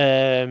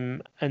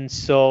 And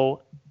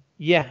so,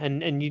 yeah,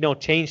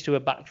 and change to a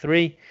back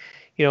 3,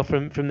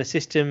 from the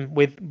system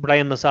with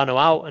Brian Lozano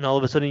out, and all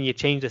of a sudden you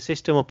change the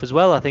system up as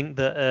well. I think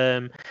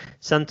that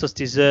Santos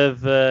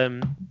deserve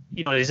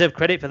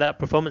credit for that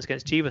performance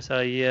against Chivas.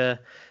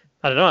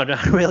 I don't know,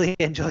 I really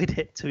enjoyed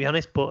it, to be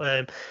honest.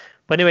 But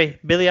anyway,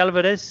 Billy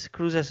Alvarez,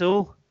 Cruz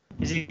Azul,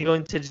 is he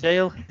going to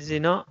jail? Is he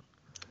not?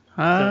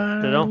 I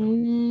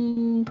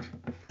don't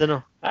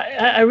know.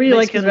 I really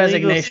like his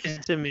resignation. The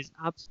system is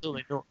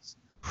absolutely nuts.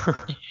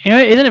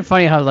 Isn't it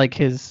funny how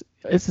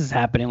this is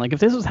happening? Like, if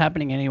this was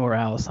happening anywhere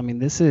else, I mean,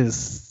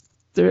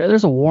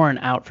 there's a warrant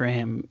out for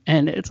him,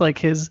 and it's like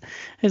his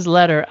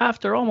letter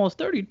after almost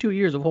 32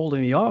 years of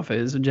holding the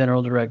office,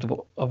 general director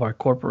of our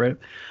corporate.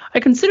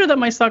 I consider that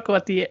my stock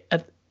at the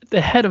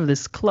head of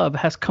this club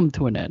has come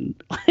to an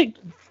end. Like,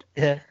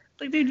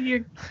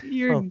 dude,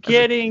 you're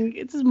getting,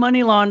 it's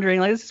money laundering.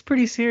 Like, this is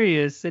pretty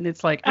serious, and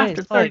it's like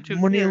after 32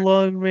 money years.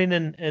 Laundering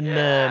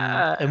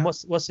and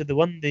what's the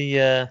one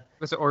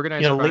was it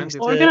organized crime?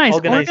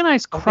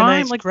 Organized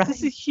crime. Like, crime.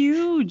 This is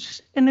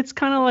huge, and it's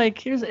kind of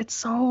like it's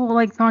so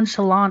like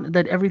nonchalant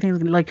that everything's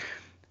gonna, like,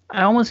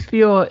 I almost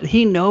feel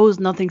he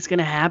knows nothing's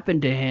gonna happen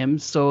to him,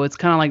 so it's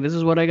kind of like, this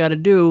is what I got to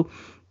do,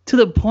 to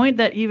the point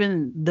that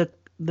even the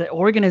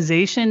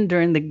organization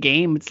during the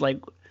game, it's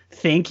like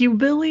thank you,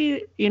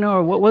 Billy.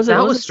 Or what was it? That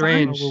What was the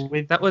sign?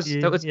 strange. That was.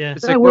 Yeah.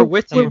 It's like we're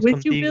with We're you.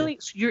 with you, Billy.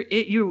 So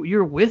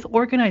you're with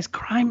organized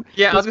crime.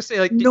 Yeah, I was gonna say,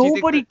 like, do you think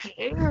Nobody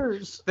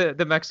cares.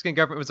 the Mexican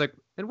government was like,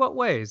 in what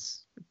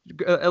ways?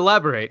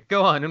 Elaborate.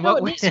 Go on. In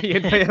what ways are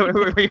you with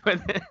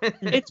it?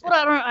 It's what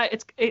I don't.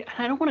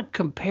 I don't want to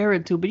compare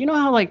it to, but you know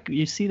how like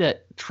you see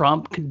that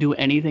Trump can do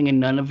anything and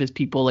none of his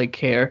people like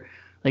care.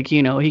 Like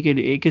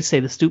he could say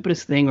the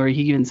stupidest thing, or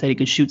he even said he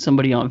could shoot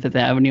somebody on Fifth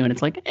Avenue, and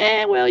it's like,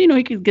 well,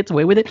 he gets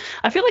away with it.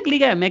 I feel like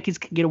Liga MX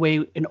can get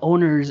away, and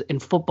owners in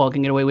football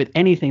can get away with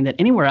anything that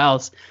anywhere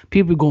else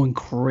people are going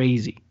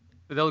crazy.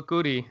 With El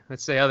Guri,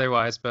 let's say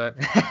otherwise, but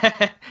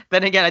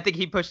then again, I think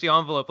he pushed the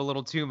envelope a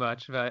little too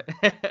much. But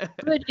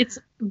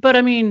but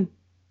I mean,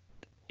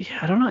 yeah,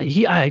 I don't know.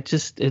 It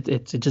just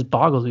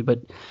boggles me.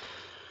 But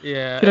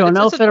yeah,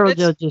 no federal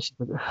judge,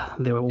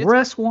 the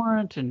arrest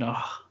warrant, and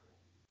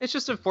it's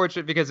just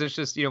unfortunate because it's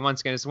just, once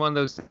again, it's one of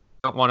those things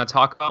you don't want to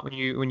talk about when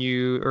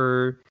you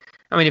are.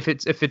 I mean, if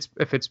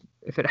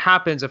it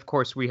happens, of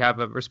course, we have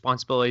a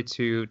responsibility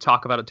to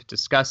talk about it, to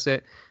discuss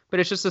it. But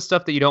it's just the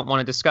stuff that you don't want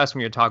to discuss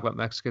when you're talking about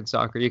Mexican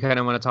soccer. You kind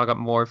of want to talk about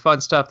more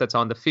fun stuff that's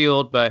on the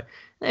field. But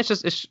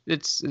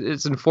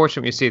it's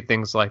unfortunate when you see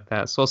things like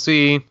that. So we'll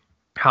see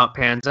how it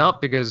pans out,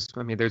 because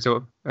I mean, there's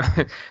a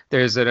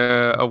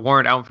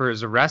warrant out for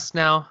his arrest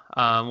now.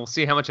 We'll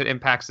see how much it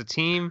impacts the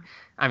team.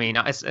 I mean,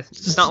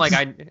 it's not like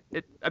I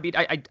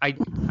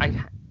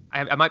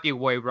might be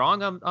way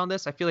wrong on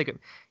this. I feel like it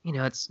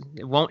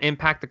won't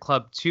impact the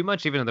club too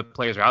much, even though the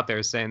players are out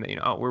there saying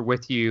that we're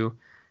with you,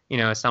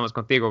 estamos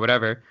contigo or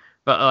whatever.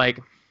 But like,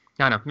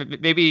 I don't know,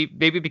 maybe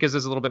because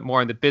there's a little bit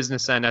more on the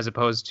business end as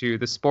opposed to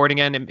the sporting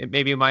end,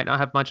 maybe it might not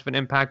have much of an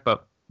impact.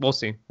 But we'll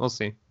see.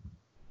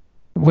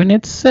 When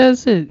it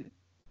says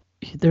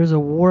there's a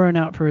warrant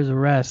out for his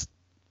arrest,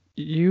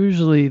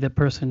 usually the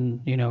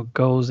person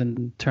goes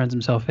and turns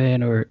himself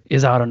in or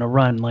is out on a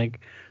run.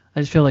 Like,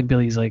 I just feel like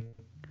Billy's like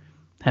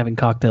having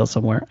cocktails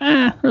somewhere.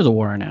 There's a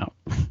warrant out.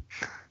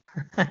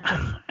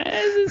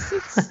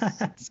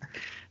 It's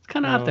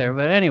kind of out there,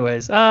 but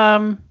anyways,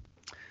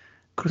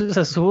 Cruz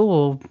Azul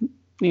will,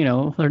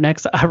 their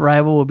next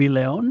rival will be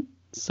León.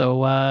 So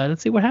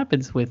let's see what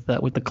happens with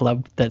the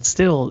club that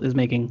still is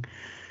making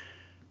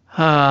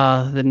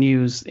the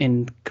news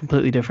in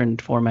completely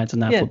different formats in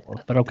that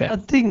football. But okay. I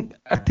think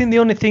the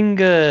only thing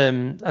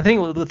the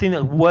thing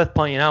that's worth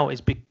pointing out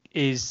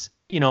is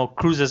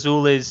Cruz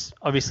Azul is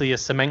obviously a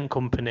cement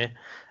company,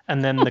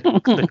 and then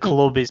the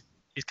club is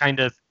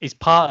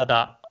part of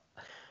that.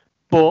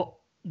 But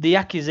the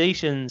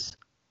accusations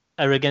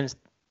are against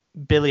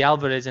Billy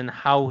Alvarez and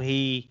how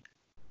he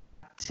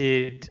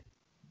acted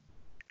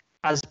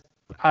as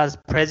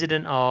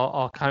president,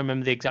 or I can't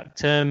remember the exact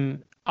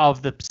term,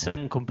 of the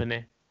cement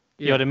company.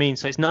 You know what I mean?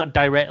 So it's not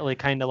directly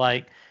kind of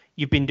like,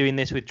 you've been doing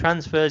this with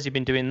transfers, you've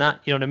been doing that.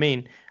 You know what I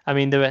mean? I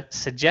mean, there are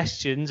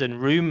suggestions and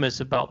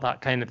rumors about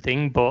that kind of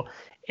thing, but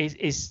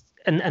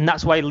and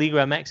that's why Liga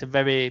MX are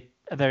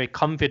very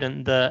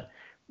confident that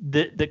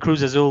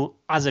Cruz Azul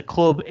as a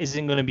club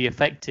isn't going to be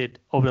affected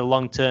over the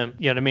long term.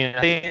 You know what I mean?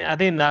 I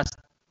think that's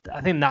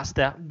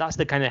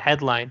the kind of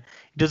headline.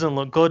 It doesn't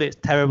look good. It's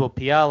terrible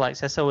PR, like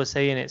Cesar was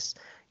saying. It's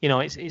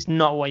it's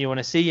not what you want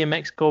to see in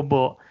Mexico,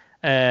 but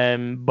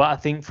I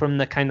think from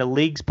the kind of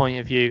league's point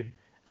of view,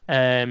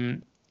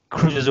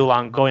 Cruz Azul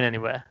aren't going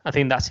anywhere. I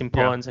think that's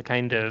important to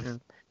kind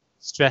of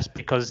stress,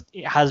 because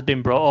it has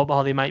been brought up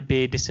how they might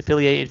be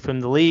disaffiliated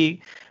from the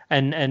league,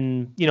 and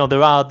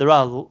there are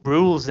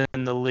rules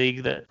in the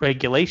league, that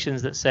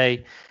regulations that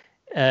say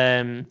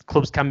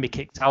clubs can be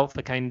kicked out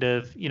for kind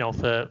of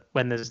for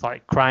when there's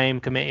like crime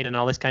committed and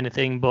all this kind of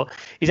thing. But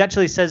it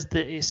actually says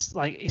that it's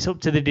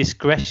up to the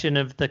discretion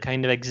of the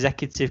kind of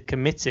executive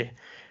committee.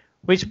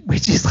 Which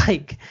is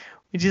like,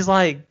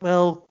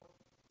 well,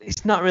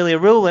 it's not really a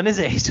rule, then, is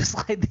it? It's just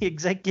like the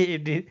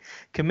executive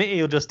committee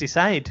will just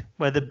decide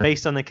whether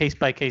based on a case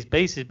by case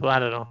basis. But I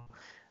don't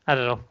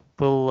know.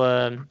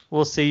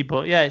 We'll see.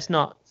 But yeah, it's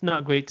not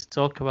great to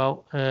talk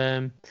about.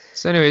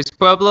 So anyways,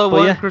 Puebla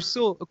won. Cruz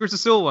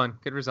Azul won.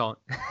 Good result.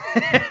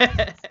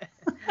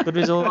 Good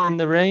result in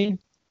the rain.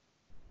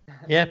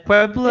 Yeah,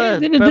 Puebla.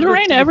 Did the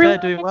rain everywhere?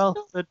 Doing well.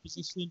 Third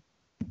position.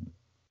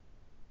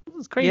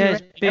 It's crazy. Yeah,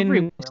 it's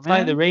been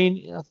like the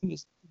rain. I think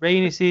it's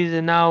rainy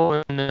season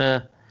now,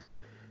 and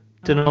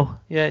don't know.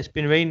 Yeah, it's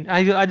been rain.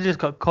 I just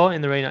got caught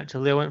in the rain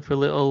actually. I went for a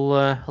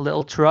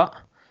little trot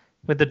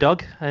with the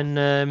dog,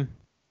 and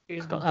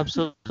got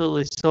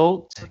absolutely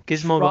soaked.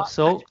 Gizmo got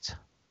soaked.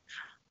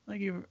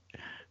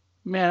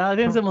 Man, I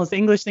think it's the most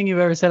English thing you've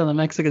ever said on the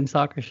Mexican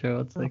soccer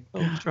show. It's like,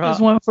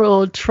 just went for a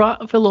little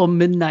trot, for a little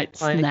midnight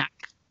snack.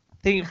 I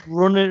think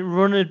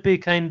run would be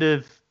kind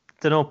of,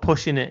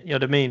 pushing it. You know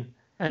what I mean?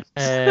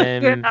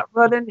 You're not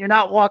running, you're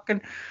not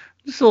walking,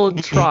 just a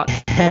little trot.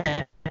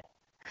 Could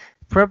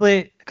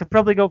probably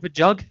go for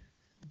jog.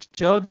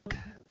 No,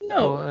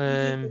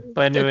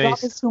 but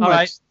anyways, all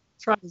right.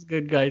 Trot is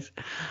good, guys.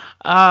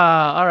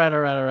 All right.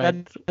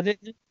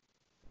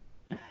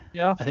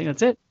 Yeah, I think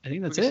that's it.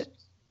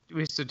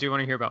 Do you want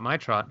to hear about my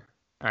trot?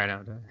 All right,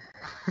 now.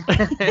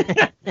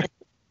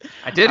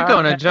 I did go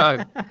on a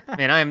jog.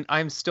 Man,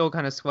 I'm still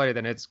kind of sweaty.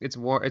 Then it's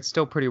warm. It's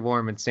still pretty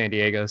warm in San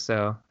Diego,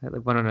 so I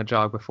went on a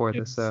jog before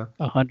this. So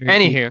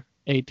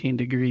 18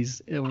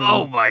 degrees.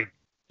 Oh my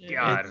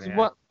God,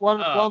 man.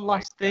 One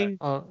last thing.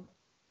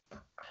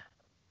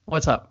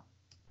 What's up?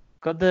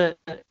 Got the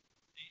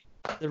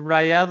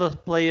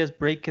Rayados players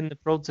breaking the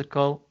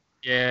protocol.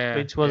 Yeah.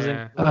 Which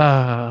wasn't.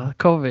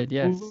 COVID,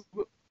 yes.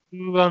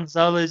 Hugo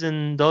Gonzalez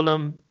and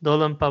Dolan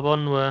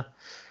Pavon were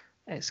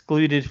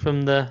excluded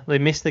from they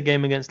missed the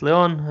game against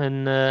Leon,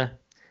 and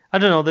I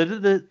don't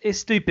know, it's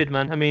stupid,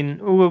 man. I mean,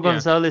 Hugo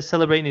Gonzalez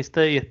celebrating his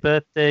 30th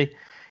birthday.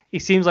 He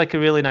seems like a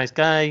really nice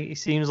guy. He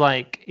seems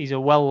like he's a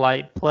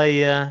well-liked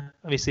player,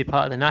 obviously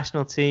part of the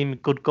national team,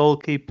 good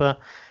goalkeeper.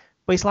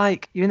 But it's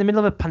like you're in the middle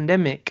of a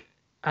pandemic,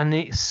 and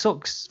it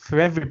sucks for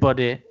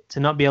everybody to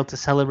not be able to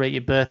celebrate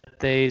your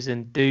birthdays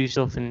and do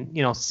stuff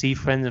and, see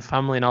friends and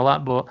family and all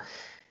that. But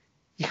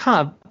you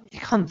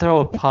can't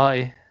throw a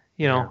party.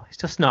 It's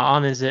just not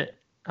on, is it?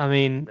 I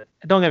mean,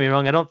 don't get me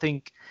wrong. I don't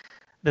think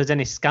there's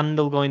any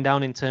scandal going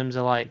down in terms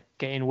of like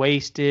getting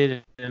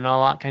wasted and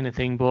all that kind of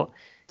thing. But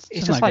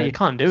it's just like you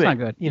can't do it. Not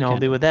good.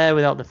 They were there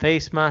without the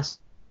face mask,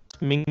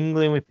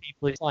 mingling with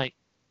people. It's like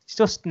it's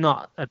just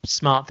not a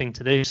smart thing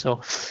to do. So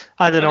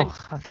I don't know.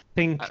 I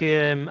think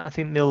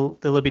they'll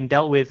have been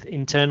dealt with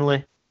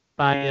internally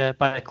by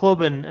the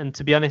club, and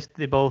to be honest,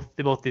 they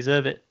both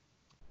deserve it.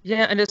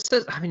 Yeah, and it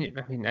says. I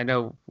mean, I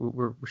know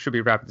we should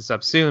be wrapping this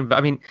up soon, but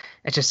I mean,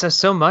 it just says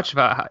so much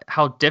about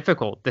how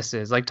difficult this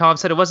is. Like Tom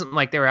said, it wasn't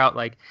like they were out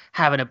like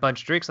having a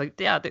bunch of drinks. Like,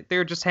 yeah, they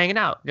were just hanging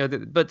out.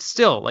 But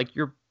still, like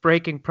you're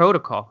breaking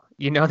protocol.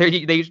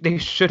 They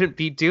shouldn't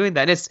be doing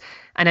that.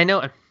 And I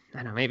know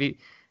maybe.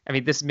 I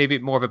mean, this may be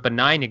more of a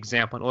benign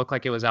example. It looked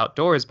like it was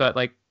outdoors, but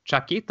like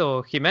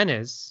Tecatito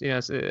Jimenez,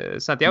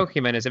 Santiago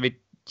Jimenez. I mean,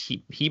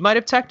 he might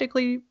have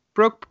technically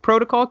broke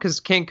protocol because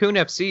Cancun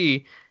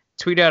FC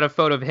tweeted out a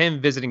photo of him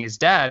visiting his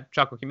dad,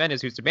 Chaco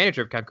Jimenez, who's the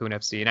manager of Cancun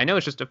FC. And I know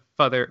it's just a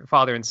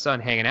father and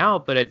son hanging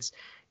out, but it's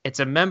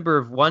a member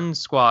of one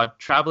squad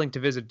traveling to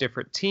visit a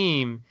different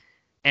team.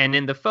 And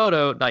in the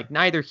photo, like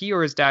neither he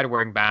or his dad are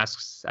wearing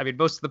masks. I mean,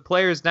 most of the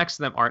players next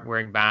to them aren't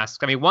wearing masks.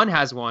 I mean, one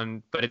has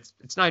one, but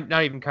it's not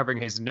even covering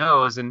his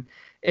nose. And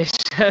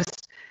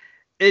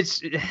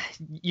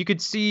you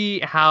could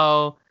see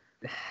how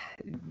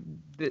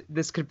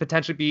this could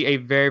potentially be a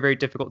very, very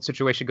difficult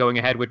situation going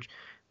ahead,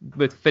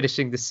 with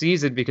finishing the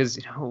season, because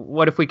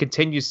what if we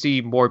continue to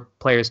see more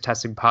players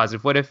testing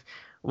positive? What if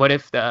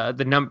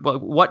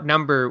what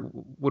number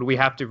would we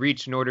have to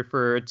reach in order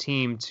for a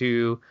team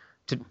to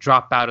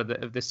drop out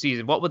of the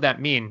season? What would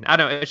that mean? I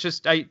don't know.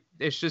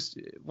 It's just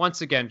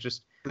once again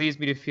just leaves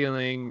me to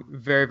feeling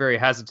very, very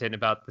hesitant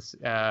about this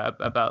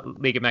about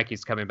Liga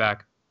MX coming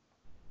back.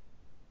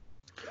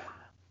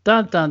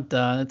 Dun dun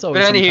dun. It's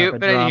always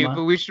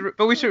but we should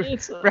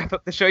wrap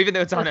up the show, even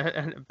though it's on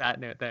a bad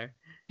note there.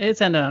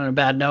 It's ended on a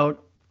bad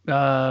note,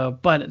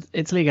 but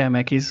it's Liga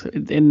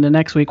MX. In the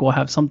next week, we'll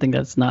have something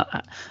has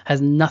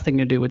nothing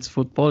to do with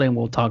football, and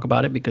we'll talk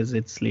about it because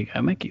it's Liga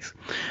MX.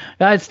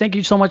 Guys, thank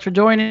you so much for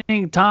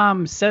joining.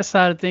 Tom,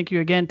 Cesar, thank you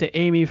again to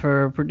Amy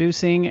for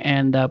producing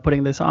and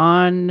putting this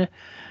on.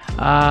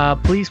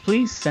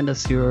 Please send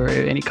us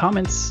any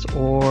comments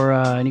or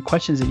any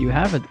questions that you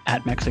have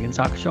at Mexican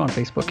Soccer Show on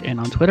Facebook and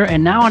on Twitter,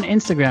 and now on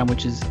Instagram,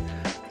 which is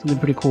something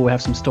pretty cool. We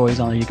have some stories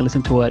on it. You can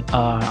listen to it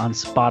on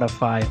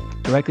Spotify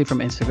directly from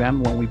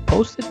Instagram when we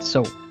post it.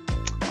 So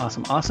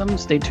awesome.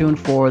 Stay tuned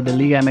for the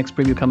Liga MX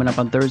preview coming up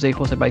on Thursday,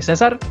 hosted by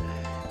Cesar.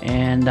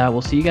 And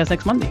we'll see you guys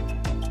next Monday.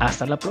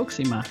 Hasta la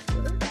próxima.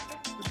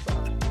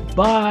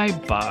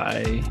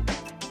 Bye.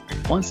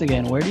 Once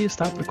again, where do you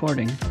stop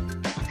recording?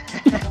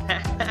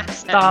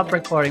 Stop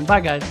recording.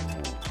 Bye, guys.